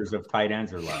 Parkers of tight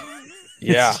ends are left.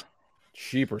 Yeah,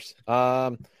 cheapers.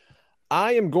 I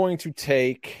am going to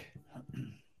take.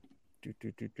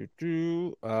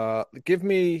 Give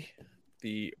me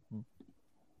the.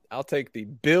 I'll take the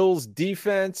Bills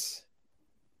defense.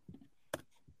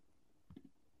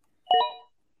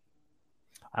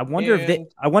 I wonder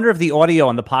if the audio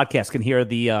on the podcast can hear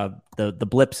the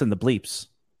blips and the bleeps.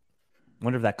 I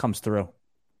wonder if that comes through.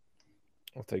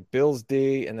 I'll take Bills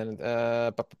D, and then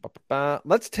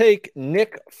let's take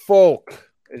Nick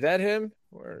Folk. Is that him?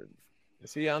 Or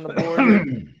is he on the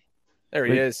board? There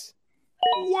he is.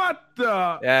 What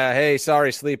the? Yeah. Hey,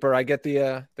 sorry, sleeper. I get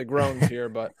the groans here,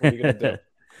 but what are you gonna do?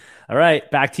 All right,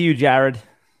 back to you, Jared.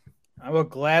 I will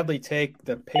gladly take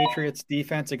the Patriots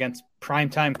defense against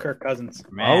primetime Kirk Cousins.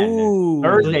 Man,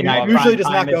 Thursday night usually prime does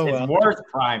not time go is well. his worst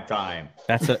prime time.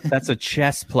 That's a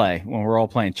chess play when we're all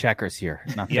playing checkers here.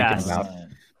 Not thinking about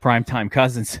primetime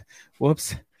Cousins.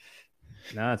 Whoops.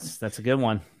 No, that's a good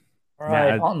one. All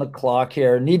right, on the clock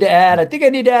here. I think I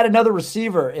need to add another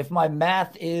receiver if my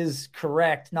math is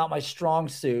correct, not my strong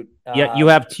suit. Yeah, you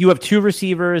have 2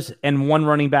 receivers and 1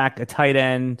 running back, a tight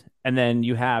end, and then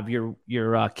you have your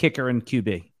kicker and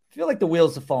QB. I feel like the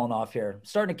wheels have fallen off here. I'm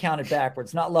starting to count it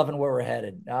backwards. Not loving where we're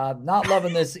headed. Not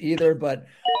loving this either, but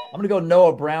I'm going to go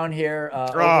Noah Brown here.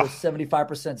 Over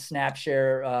 75% snap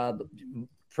share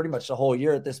pretty much the whole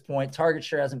year at this point. Target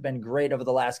share hasn't been great over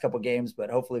the last couple games,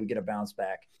 but hopefully we get a bounce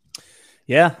back.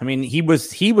 Yeah, I mean, he was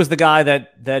the guy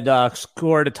that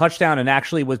scored a touchdown and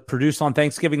actually was produced on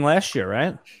Thanksgiving last year,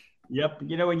 right? Yep.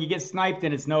 When you get sniped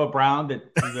and it's Noah Brown that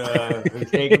is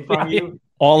taken from you.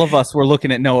 All of us were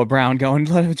looking at Noah Brown going,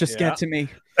 let him just get to me.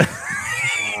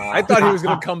 I thought he was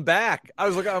going to come back.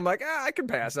 I'm like, I can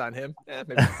pass on him.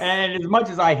 Maybe. And as much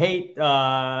as I hate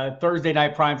Thursday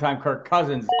night primetime Kirk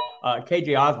Cousins,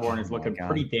 KJ Osborne is looking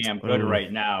pretty damn good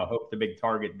right now. Hope the big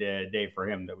target day for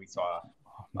him that we saw.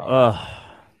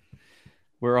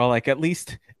 We're all like, at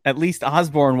least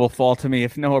Osborne will fall to me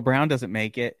if Noah Brown doesn't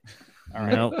make it. All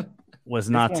right. Nope, was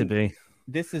not to be.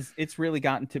 It's really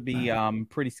gotten to be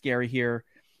pretty scary here.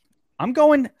 I'm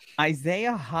going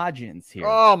Isaiah Hodgins here.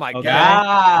 Oh my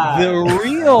God. The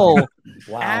real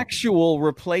actual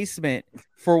replacement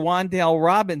for Wan'Dale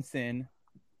Robinson,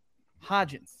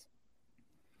 Hodgins.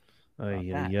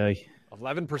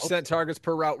 11% targets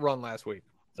per route run last week.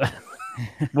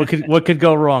 What could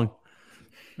go wrong?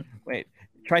 Wait,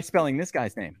 try spelling this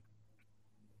guy's name.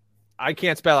 I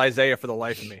can't spell Isaiah for the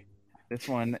life of me. This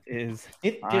one is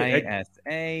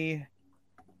ISA.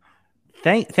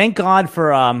 Thank God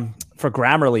for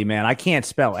Grammarly, man. I can't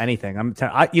spell anything.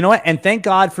 You know what? And thank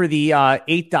God for the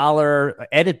 $8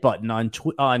 edit button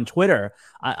on Twitter.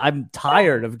 I'm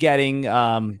tired of getting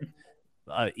a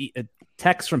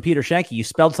text from Peter Schenke. You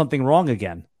spelled something wrong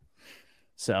again.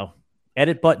 So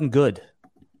edit button good.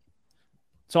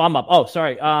 So I'm up. Oh,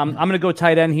 sorry. I'm going to go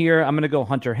tight end here. I'm going to go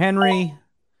Hunter Henry.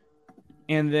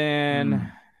 And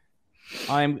then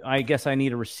I guess I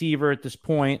need a receiver at this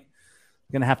point.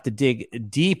 I'm going to have to dig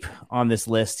deep on this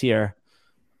list here.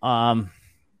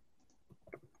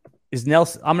 Is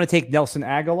Nelson? I'm going to take Nelson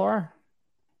Aguilar.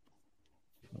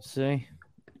 Let's see.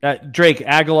 Drake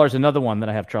Aguilar's another one that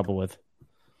I have trouble with.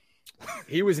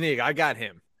 He was neat. I got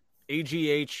him.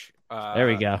 AGH. There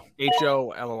we go.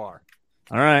 HOLOR.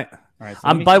 All right.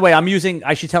 So by the way,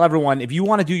 I should tell everyone, if you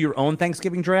want to do your own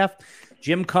Thanksgiving draft,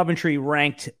 Jim Coventry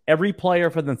ranked every player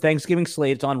for the Thanksgiving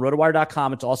slate. It's on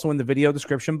rotowire.com. It's also in the video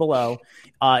description below.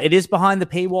 It is behind the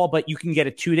paywall, but you can get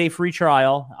a 2-day free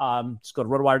trial. Just go to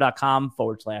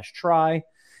rotowire.com/try.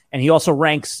 And he also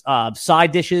ranks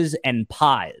side dishes and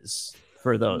pies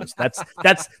for those. That's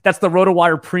the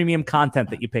RotoWire premium content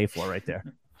that you pay for right there.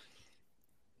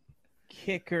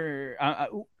 Kicker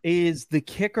is the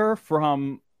kicker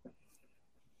from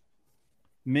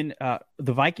the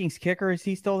Vikings kicker. Is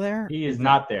he still there? He is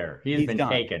not there. He's been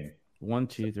taken. 1,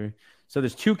 2, 3. So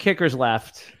there's 2 kickers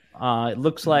left. It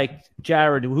looks like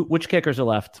Jared. Which kickers are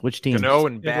left? Which teams? Gano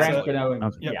and Bass.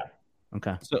 Okay. Yeah.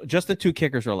 Okay. So just the 2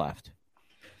 kickers are left.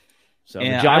 So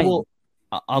and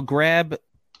I'll grab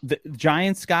the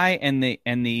Giants guy and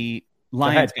the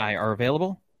Lions guy are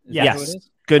available. Yes.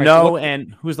 Gano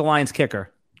and who's the Lions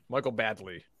kicker? Michael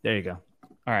Badley. There you go.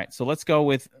 All right. So let's go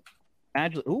with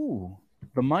Badger. Ooh.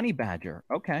 The Money Badger.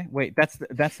 Okay. Wait, that's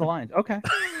the Lions. Okay.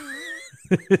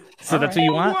 So that's what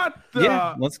you want?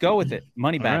 Yeah, let's go with it.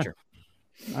 Money Badger.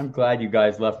 Right. I'm glad you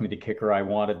guys left me the kicker I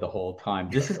wanted the whole time.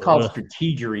 This is called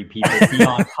strategery, people. Be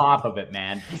on top of it,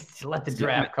 man. Just let the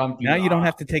draft come to you. Now you don't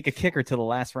have to take a kicker to the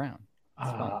last round.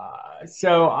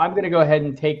 So I'm going to go ahead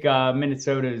and take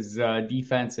Minnesota's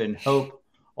defense and hope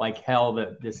like hell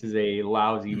that this is a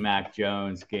lousy Mac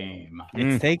Jones game.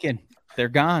 It's taken. They're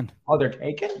gone. Oh, they're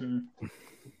taken?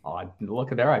 Oh,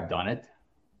 look at there. I've done it.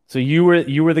 So you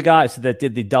were the guys that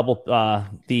did the double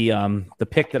the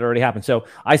pick that already happened. So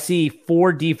I see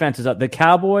 4 defenses up. The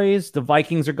Cowboys, the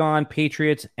Vikings are gone,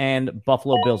 Patriots, and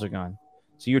Buffalo Bills are gone.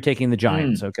 So you're taking the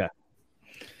Giants. Okay.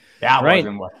 That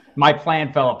wasn't what my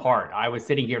plan fell apart. I was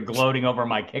sitting here gloating over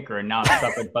my kicker, and now I'm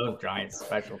stuck with both Giants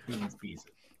special teams pieces.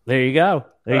 There you go.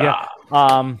 Go.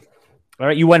 All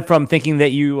right, you went from thinking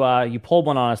that you pulled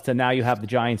one on us to now you have the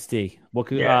Giants D.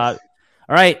 All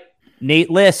right, Nate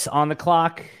Liss on the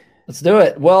clock. Let's do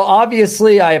it. Well,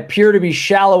 obviously, I appear to be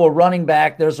shallow a running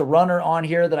back. There's a runner on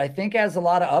here that I think has a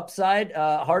lot of upside.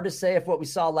 Hard to say if what we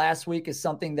saw last week is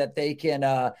something that they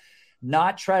can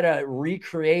not try to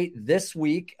recreate this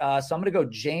week. So I'm going to go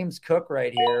James Cook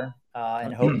right here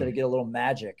and hope that I get a little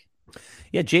magic.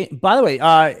 Yeah. By the way,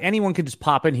 anyone can just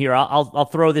pop in here. I'll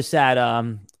throw this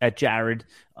at Jared.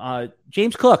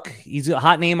 James Cook, he's a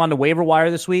hot name on the waiver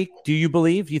wire this week. Do you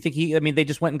believe? Do you think they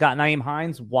just went and got Nyheim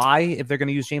Hines? Why, if they're going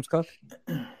to use James Cook?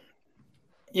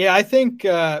 Yeah, I think,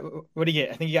 what do you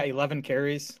get? I think he got 11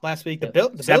 carries last week. The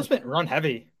Bills been run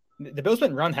heavy. The Bills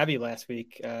been run heavy last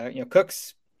week.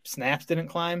 Cook's snaps didn't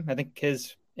climb. I think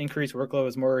his increased workload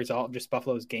was more a result of just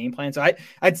Buffalo's game plan. So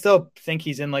I'd still think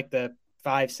he's in like the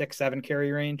 5, 6, 7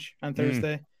 carry range on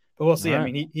Thursday. But we'll see. Right.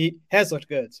 I mean, he has looked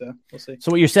good, so we'll see. So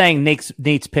what you're saying,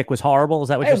 Nate's pick was horrible? Is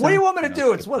that what you're saying? What do you want me to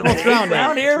do? It's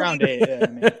round here? Round 8.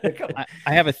 Yeah,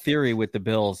 I have a theory with the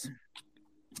Bills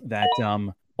that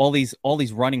all these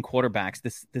running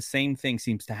quarterbacks, the same thing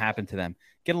seems to happen to them.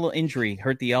 Get a little injury,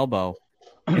 hurt the elbow,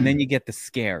 and then you get the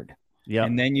scared. Yeah.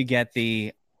 And then you get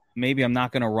the maybe I'm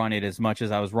not going to run it as much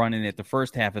as I was running it the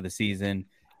first half of the season.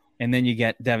 And then you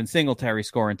get Devin Singletary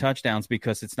scoring touchdowns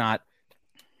because it's not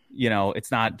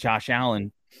Josh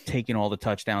Allen taking all the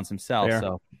touchdowns himself. Fair.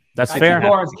 So that's fair.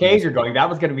 Lawrence Cage are going. That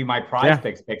was going to be my prize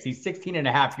picks. He's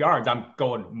 16.5 yards. I'm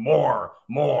going more.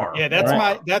 Yeah, that's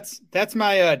my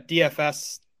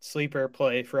DFS sleeper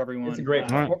play for everyone. It's a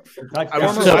great I was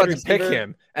just about to pick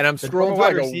him, and I'm scrolling by.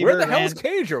 I go, where the hell is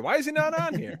Cager? Why is he not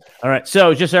on here? All right,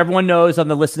 so just so everyone knows on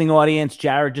the listening audience,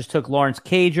 Jared just took Lawrence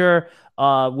Cager,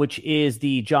 which is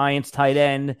the Giants tight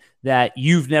end that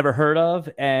you've never heard of,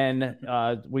 and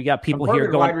we got people here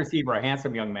going. Wide receiver, a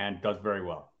handsome young man, does very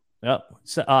well. Yep.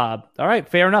 So, all right,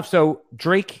 fair enough. So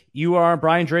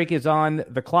Brian Drake is on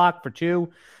the clock for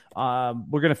 2.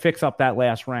 We're gonna fix up that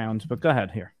last round, but go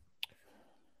ahead here.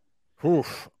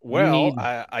 Oof. Well,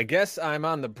 I guess I'm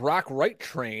on the Brock Wright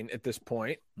train at this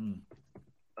point.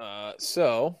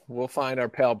 So we'll find our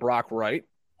pal Brock Wright,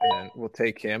 and we'll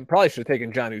take him. Probably should have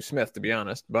taken Jonnu Smith, to be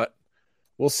honest, but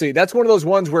we'll see. That's one of those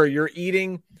ones where you're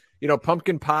eating,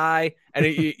 pumpkin pie, and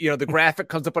the graphic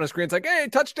comes up on a screen. It's like, hey,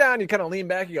 touchdown. You kind of lean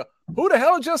back. You go, who the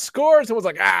hell just scored? Someone's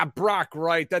like, Brock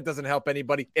Wright. That doesn't help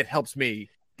anybody. It helps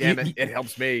me. Damn it. It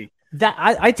helps me. That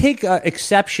I take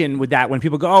exception with that when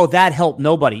people go, oh, that helped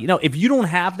nobody. If you don't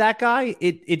have that guy,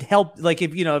 it helped. Like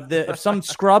if some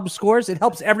scrub scores, it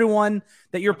helps everyone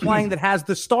that you're playing that has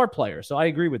the star player. So I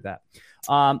agree with that.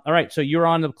 All right, so you're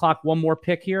on the clock. One more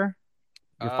pick here.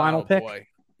 Your final pick. Boy.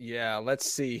 Yeah, let's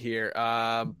see here.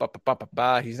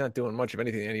 He's not doing much of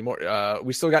anything anymore.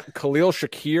 We still got Khalil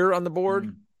Shakir on the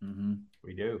board. Mm-hmm.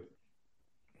 We do.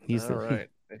 He's all right.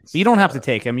 You don't have to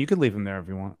take him. You could leave him there if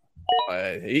you want.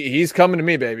 He's coming to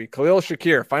me, baby. Khalil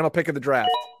Shakir, final pick of the draft.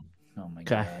 Oh my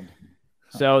God.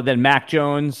 So then Mac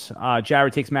Jones,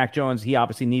 Jared takes Mac Jones. He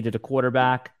obviously needed a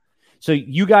quarterback. So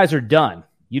you guys are done.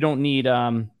 You don't need,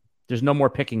 there's no more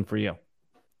picking for you.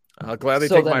 I'll gladly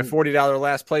take my $40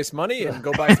 last place money and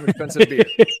go buy some expensive beer.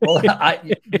 Well,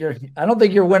 I don't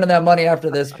think you're winning that money after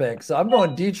this pick. So I'm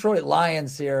going Detroit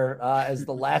Lions here as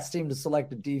the last team to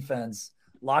select a defense,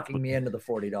 locking me into the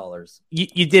 $40.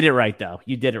 You did it right, though.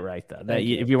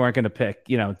 If you weren't going to pick,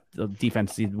 the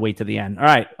defense, you'd wait to the end. All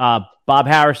right. Bob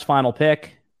Harris, final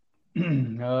pick.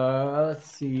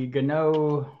 Let's see.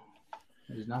 Gano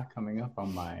is not coming up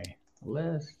on my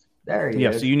list. There he is.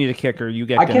 Yeah, so you need a kicker.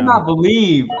 I cannot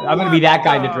believe I'm going to be that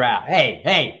guy in the draft.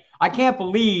 Hey, I can't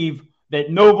believe that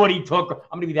nobody took.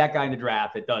 I'm going to be that guy in the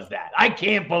draft that does that. I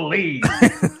can't believe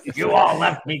you all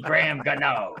left me Graham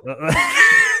Gano.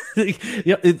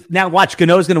 Now watch,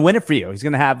 Gano's going to win it for you. He's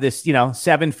going to have this,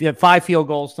 5 field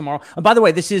goals tomorrow. And by the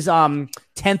way, this is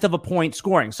 10th of a point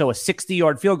scoring. So a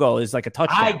 60-yard field goal is like a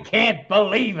touchdown. I can't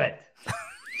believe it.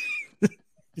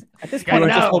 At this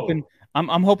point,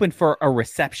 I'm hoping for a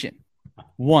reception.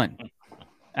 One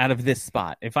out of this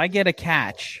spot. If I get a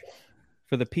catch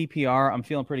for the PPR, I'm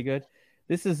feeling pretty good.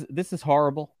 This is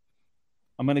horrible.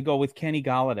 I'm going to go with Kenny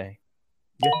Golladay.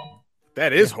 Yeah.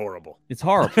 That is horrible. It's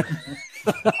horrible.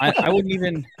 I wouldn't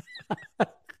even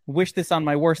wish this on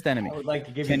my worst enemy. I would like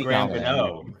to give you Graham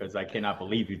Gano because I cannot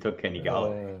believe you took Kenny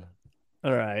Golladay.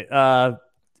 All right.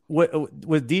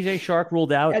 Was DJ Shark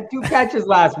ruled out? Had 2 catches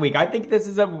last week. I think this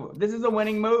is a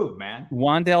winning move, man.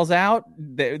 Wan'Dale's out.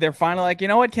 They're finally like, you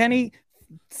know what, Kenny?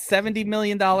 $70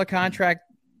 million contract.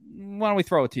 Why don't we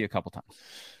throw it to you a couple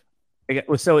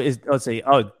times? So is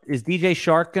DJ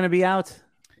Shark going to be out?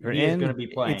 He is going to be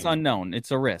playing. It's unknown. It's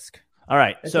a risk. All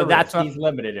right. He's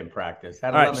limited in practice.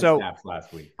 Had 11 snaps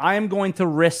last week. I am going to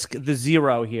risk the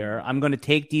 0 here. I'm going to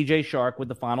take DJ Shark with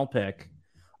the final pick.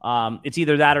 It's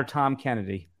either that or Tom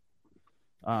Kennedy.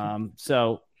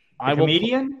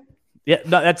 Comedian? Yeah,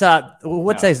 no, that's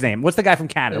what's his name? What's the guy from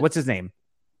Canada? What's his name?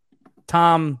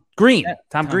 Tom Green.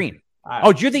 Tom Green.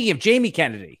 Oh, you're thinking of Jamie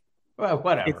Kennedy. Well,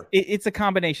 whatever. It's a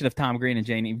combination of Tom Green and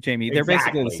Jamie. They're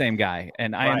basically the same guy,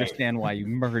 and I understand why you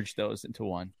merged those into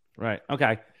one. Right.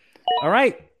 Okay. All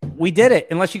right. We did it.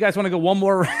 Unless you guys want to go one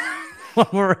more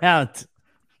round.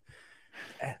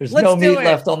 There's no meat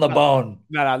left on the bone.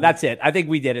 No, that's it. I think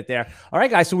we did it there. All right,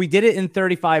 guys. So we did it in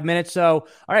 35 minutes. So,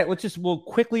 all right, we'll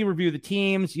quickly review the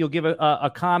teams. You'll give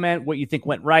a comment, what you think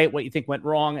went right, what you think went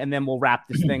wrong, and then we'll wrap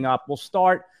this thing up. We'll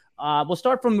start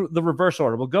from the reverse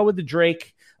order. We'll go with the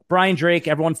Drake. Brian Drake,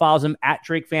 everyone follows him at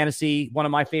Drake Fantasy, one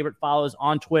of my favorite follows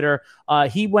on Twitter.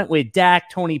 He went with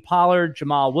Dak, Tony Pollard,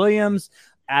 Jamal Williams,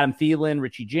 Adam Thielen,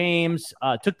 Richie James.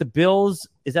 Took the Bills.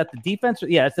 Is that the defense?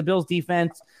 Yeah, it's the Bills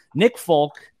defense. Nick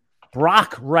Folk,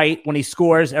 Brock Wright, when he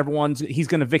scores, he's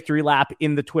going to victory lap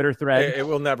in the Twitter thread. It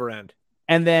will never end.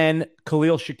 And then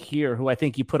Khalil Shakir, who I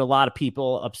think you put a lot of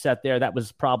people upset there. That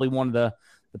was probably one of the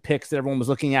picks that everyone was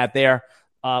looking at there.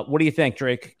 What do you think,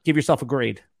 Drake? Give yourself a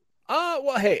grade.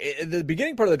 Well, hey, the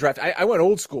beginning part of the draft, I went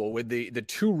old school with the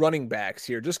 2 running backs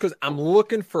here just because I'm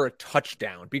looking for a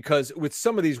touchdown. Because with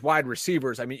some of these wide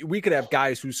receivers, I mean, we could have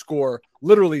guys who score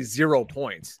literally 0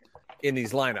 points in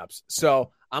these lineups.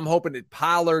 So I'm hoping that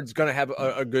Pollard's going to have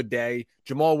a good day.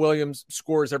 Jamal Williams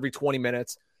scores every 20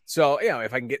 minutes. So,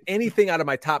 if I can get anything out of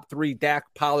my top 3, Dak,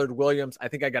 Pollard, Williams, I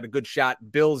think I got a good shot.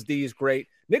 Bills D is great.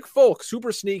 Nick Folk,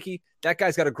 super sneaky. That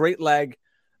guy's got a great leg.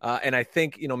 And I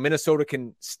think, Minnesota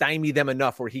can stymie them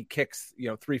enough where he kicks,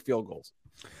 3 field goals.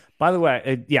 By the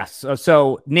way, yes.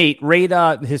 So Nate, rate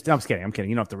his. No, I'm kidding.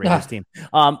 You don't have to rate his team.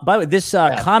 By the way, this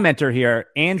commenter here,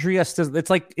 Andrea,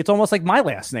 it's almost like my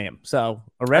last name. So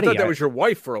already, I thought that was your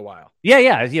wife for a while.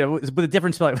 Yeah. With a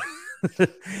different spelling.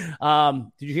 Did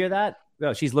you hear that?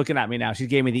 No, she's looking at me now. She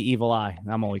gave me the evil eye.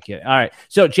 I'm only kidding. All right.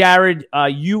 So, Jared,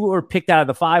 you were picked out of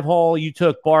the 5 hole. You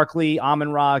took Barkley,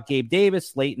 Amon-Ra, Gabe Davis,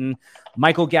 Slayton,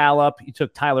 Michael Gallup. You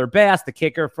took Tyler Bass, the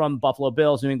kicker from Buffalo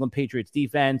Bills, New England Patriots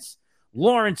defense.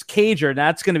 Lawrence Cager.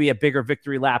 That's going to be a bigger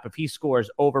victory lap if he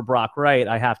scores over Brock Wright,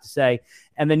 I have to say.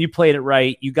 And then you played it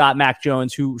right. You got Mac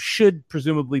Jones, who should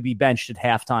presumably be benched at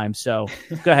halftime. So,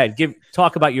 go ahead.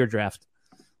 Talk about your draft.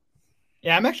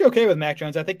 Yeah, I'm actually okay with Mac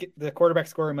Jones. I think the quarterback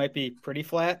score might be pretty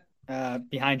flat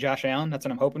behind Josh Allen. That's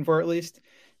what I'm hoping for, at least.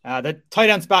 The tight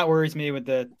end spot worries me with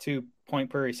the 2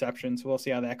 point per reception, so we'll see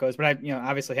how that goes. But I'm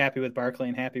obviously happy with Barkley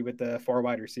and happy with the 4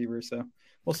 wide receivers, so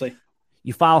we'll see.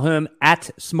 You follow him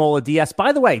at Smola DS.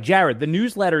 By the way, Jared, the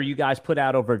newsletter you guys put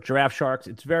out over at Draft Sharks,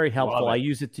 it's very helpful. I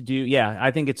use it to do,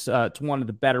 I think it's one of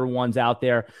the better ones out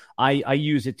there. I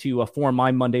use it to form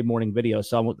my Monday morning videos.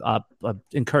 So I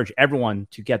encourage everyone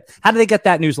to get. How do they get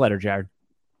that newsletter, Jared?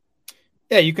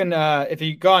 Yeah, you can. If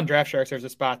you go on Draft Sharks, there's a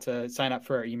spot to sign up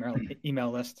for our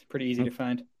email list. Pretty easy to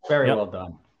find. Very well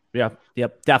done.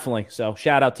 Yep, definitely. So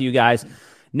shout out to you guys.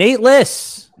 Nate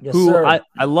Liss,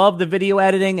 I love the video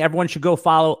editing. Everyone should go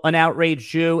follow An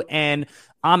Outraged Jew, and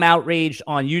I'm Outraged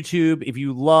on YouTube. If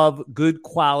you love good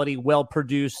quality,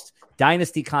 well-produced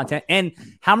Dynasty content. And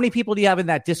how many people do you have in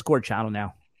that Discord channel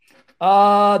now?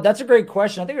 That's a great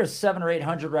question. I think there's 700 or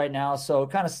 800 right now, so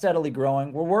kind of steadily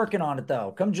growing. We're working on it,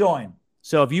 though. Come join.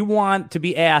 So if you want to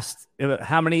be asked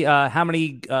how many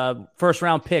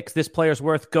first-round picks this player's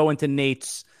worth, go into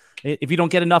Nate's. If you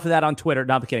don't get enough of that on Twitter,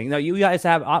 no, I'm kidding. No, you guys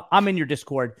have. I'm in your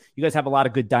Discord. You guys have a lot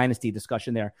of good Dynasty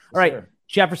discussion there. All right,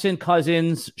 Jefferson,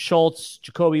 Cousins, Schultz,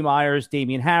 Jacoby Myers,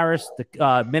 Damian Harris,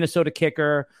 the Minnesota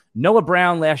kicker, Noah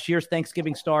Brown, last year's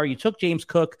Thanksgiving star. You took James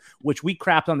Cook, which we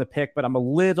crapped on the pick, but I'm a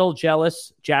little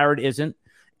jealous. Jared isn't.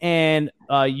 And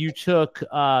you took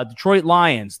Detroit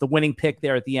Lions, the winning pick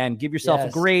there at the end. Give yourself a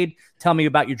grade. Tell me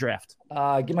about your draft.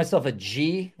 Give myself a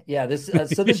G. Yeah, this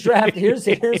draft, here's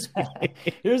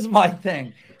my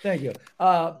thing. Thank you.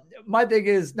 My thing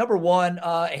is, number one,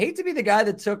 I hate to be the guy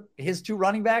that took his 2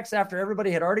 running backs after everybody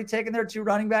had already taken their 2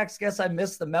 running backs. Guess I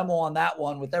missed the memo on that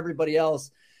one with everybody else.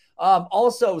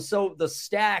 Also, so the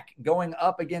stack going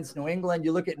up against New England,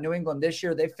 you look at New England this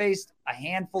year, they faced a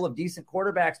handful of decent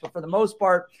quarterbacks, but for the most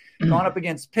part, gone up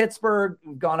against Pittsburgh,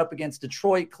 we've gone up against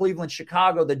Detroit, Cleveland,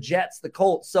 Chicago, the Jets, the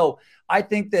Colts. So I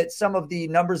think that some of the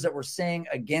numbers that we're seeing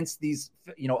against these,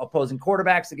 opposing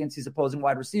quarterbacks, against these opposing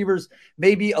wide receivers,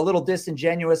 may be a little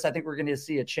disingenuous. I think we're going to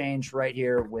see a change right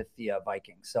here with the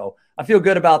Vikings. So I feel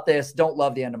good about this. Don't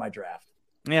love the end of my draft.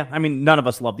 Yeah, I mean, none of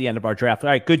us love the end of our draft. All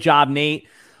right, good job, Nate.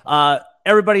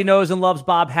 Everybody knows and loves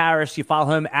Bob Harris. You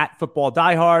follow him at Football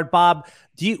Diehard. Bob,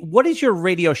 what is your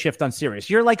radio shift on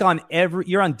Sirius? You're like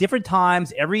you're on different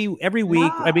times every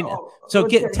week. I mean, so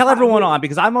tell everyone on,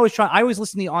 because I always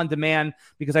listen to you on demand,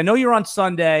 because I know you're on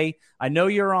Sunday. I know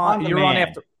you're on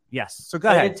after. Yes. So go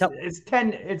ahead. It's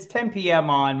 10 p.m.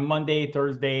 on Monday,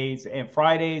 Thursdays, and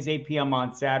Fridays, 8 p.m.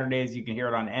 on Saturdays. You can hear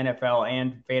it on NFL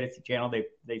and Fantasy Channel.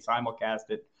 They simulcast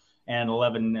it, and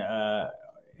 11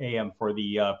 a.m. for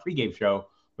the pregame show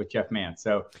with Jeff Mann.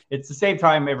 So it's the same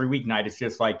time every weeknight. It's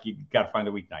just like you got to find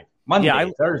the weeknight.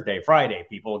 Monday, Thursday, Friday,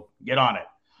 people get on it.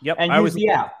 Yep. And use the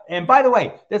app. And by the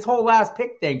way, this whole last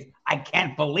pick thing, I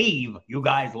can't believe you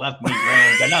guys left me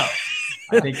Graham Gano.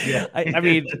 I think, yeah. I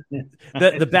mean,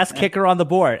 the best kicker on the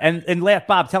board. And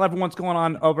Bob, tell everyone what's going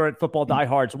on over at Football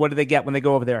Diehards. What do they get when they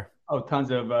go over there? Oh,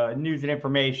 tons of news and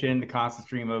information, the constant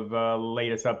stream of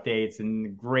latest updates,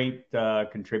 and great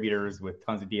contributors with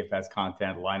tons of DFS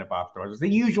content, lineup options, the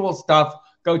usual stuff.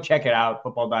 Go check it out,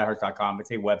 footballdiehards.com.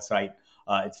 It's a website.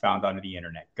 It's found on the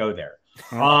internet. Go there.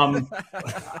 So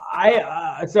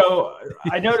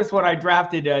I noticed when I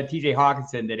drafted TJ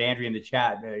Hawkinson that Andrea in the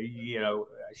chat,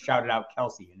 shouted out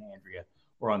Kelsey, and Andrea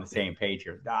were on the same page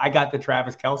here. I got the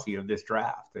Travis Kelce of this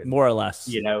draft. And, more or less.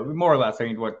 More or less. I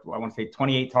mean, what I want to say,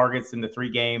 28 targets in the 3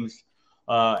 games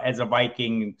as a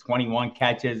Viking, 21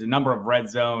 catches, a number of red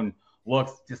zone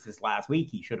looks just this last week.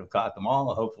 He should have caught them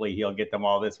all. Hopefully he'll get them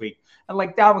all this week. And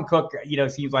like Dalvin Cook,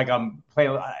 seems like I'm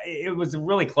playing. It was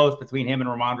really close between him and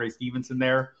Ramondre Stevenson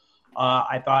there,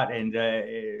 I thought. And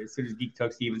as soon as Geek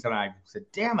took Stevenson, I said,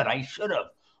 damn it, I should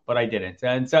have. But I didn't.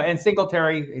 And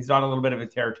Singletary, he's on a little bit of a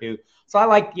tear too. So I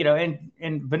like,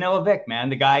 and Vanilla Vic, man,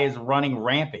 the guy is running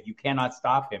rampant. You cannot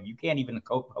stop him. You can't even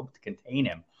hope to contain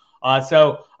him.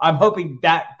 So I'm hoping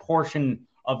that portion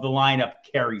of the lineup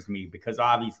carries me, because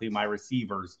obviously my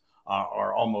receivers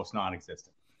are almost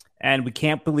non-existent. And we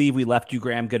can't believe we left you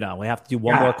Graham Gano. We have to do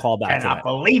one more callback. I cannot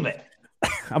believe it.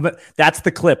 That's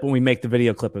the clip when we make the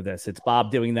video clip of this. It's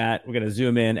Bob doing that. We're going to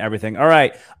zoom in, everything. All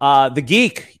right. The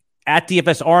Geek at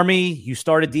DFS Army. You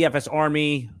started DFS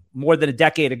Army more than a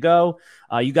decade ago.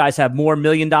 You guys have more $1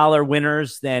 million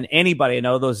winners than anybody. I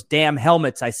know those damn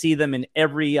helmets. I see them in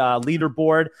every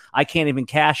leaderboard. I can't even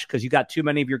cash because you got too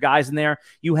many of your guys in there.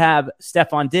 You have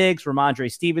Stephon Diggs,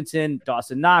 Ramondre Stevenson,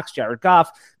 Dawson Knox, Jared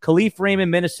Goff, Khalif Raymond,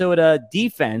 Minnesota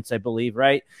defense, I believe,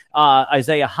 right?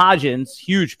 Isaiah Hodgins,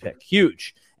 huge pick,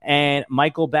 huge. And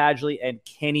Michael Badgley and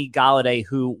Kenny Golladay,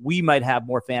 who we might have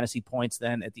more fantasy points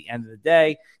than at the end of the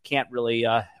day. Can't really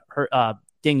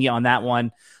ding you on that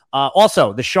one.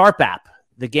 Also, the Sharp app,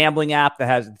 the gambling app that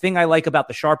has the thing I like about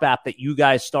the Sharp app that you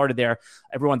guys started there.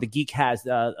 Everyone, the Geek has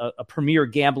a premier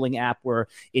gambling app where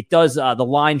it does the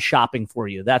line shopping for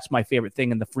you. That's my favorite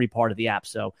thing in the free part of the app.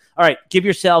 So, all right, give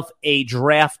yourself a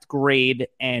draft grade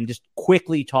and just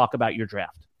quickly talk about your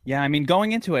draft. Yeah, I mean,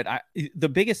 going into it, the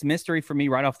biggest mystery for me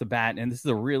right off the bat, and this is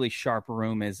a really sharp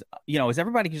room, is, is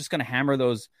everybody just going to hammer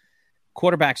those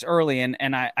quarterbacks early?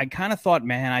 And I kind of thought,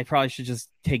 man, I probably should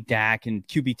just take Dak and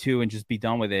QB2 and just be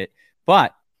done with it.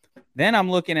 But then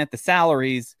I'm looking at the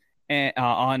salaries and,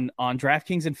 on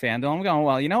DraftKings and FanDuel. I'm going,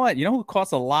 well, you know what? You know who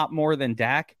costs a lot more than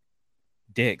Dak?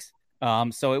 Diggs.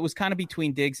 So it was kind of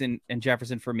between Diggs and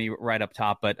Jefferson for me right up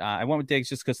top. But I went with Diggs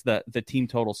just because the team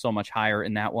total so much higher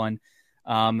in that one.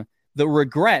 The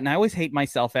regret, and I always hate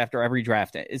myself after every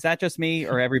draft. Is that just me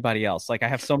or everybody else? Like, I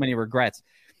have so many regrets.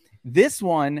 This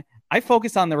one, I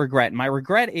focus on the regret. My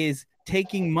regret is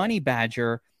taking Money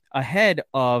Badger ahead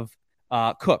of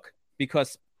Cook,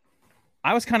 because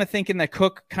I was kind of thinking that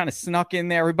Cook kind of snuck in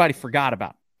there. Everybody forgot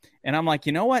about him. And I'm like,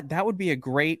 you know what? That would be a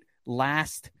great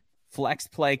last flex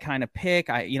play kind of pick.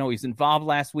 He's involved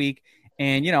last week.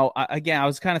 And, again, I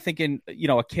was kind of thinking,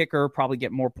 a kicker probably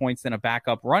get more points than a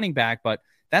backup running back, but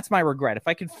that's my regret. If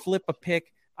I could flip a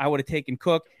pick, I would have taken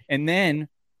Cook. And then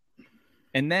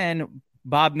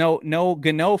Bob, no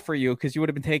Gano for you, because you would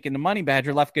have been taking the money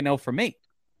badger, left Gano for me.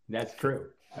 That's true.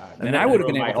 And I would have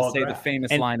been able to say the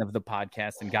famous line of the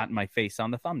podcast and gotten my face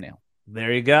on the thumbnail.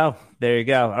 There you go.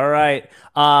 All right.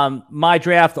 My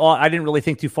draft, I didn't really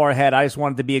think too far ahead. I just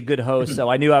wanted to be a good host. So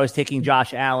I knew I was taking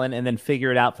Josh Allen and then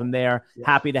figure it out from there. Yeah.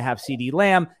 Happy to have CeeDee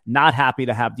Lamb, not happy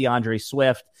to have DeAndre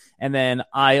Swift. And then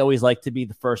I always like to be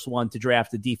the first one to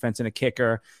draft a defense and a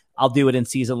kicker. I'll do it in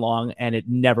season long, and it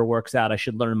never works out. I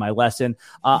should learn my lesson.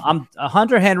 I'm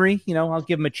Hunter Henry. I'll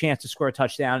give him a chance to score a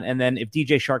touchdown. And then if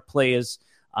DJ Shark plays,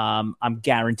 I'm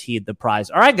guaranteed the prize.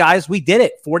 All right, guys, we did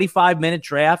it. 45-minute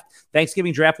draft.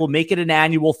 Thanksgiving draft. We'll make it an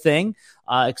annual thing,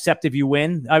 except if you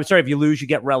win. I'm sorry, if you lose, you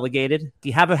get relegated.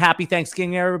 You have a happy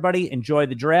Thanksgiving, everybody. Enjoy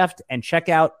the draft, and check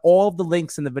out all of the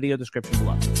links in the video description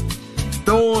below.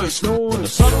 Snowing, the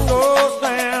sun goes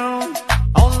down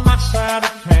on my side of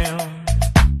town.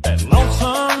 That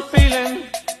lonesome feeling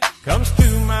comes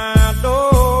to my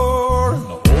door.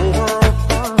 The whole world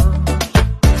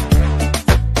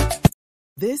burns.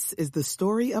 This is the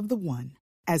story of the one.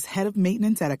 As head of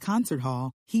maintenance at a concert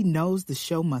hall, he knows the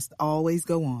show must always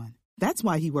go on. That's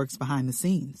why he works behind the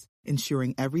scenes,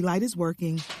 ensuring every light is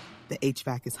working, the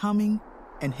HVAC is humming,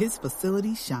 and his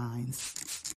facility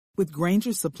shines. With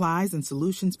Grainger's supplies and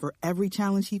solutions for every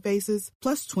challenge he faces,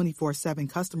 plus 24/7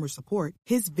 customer support,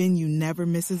 his venue never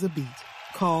misses a beat.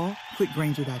 Call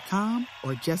quickgrainger.com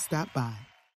or just stop by.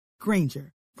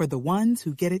 Grainger, for the ones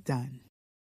who get it done.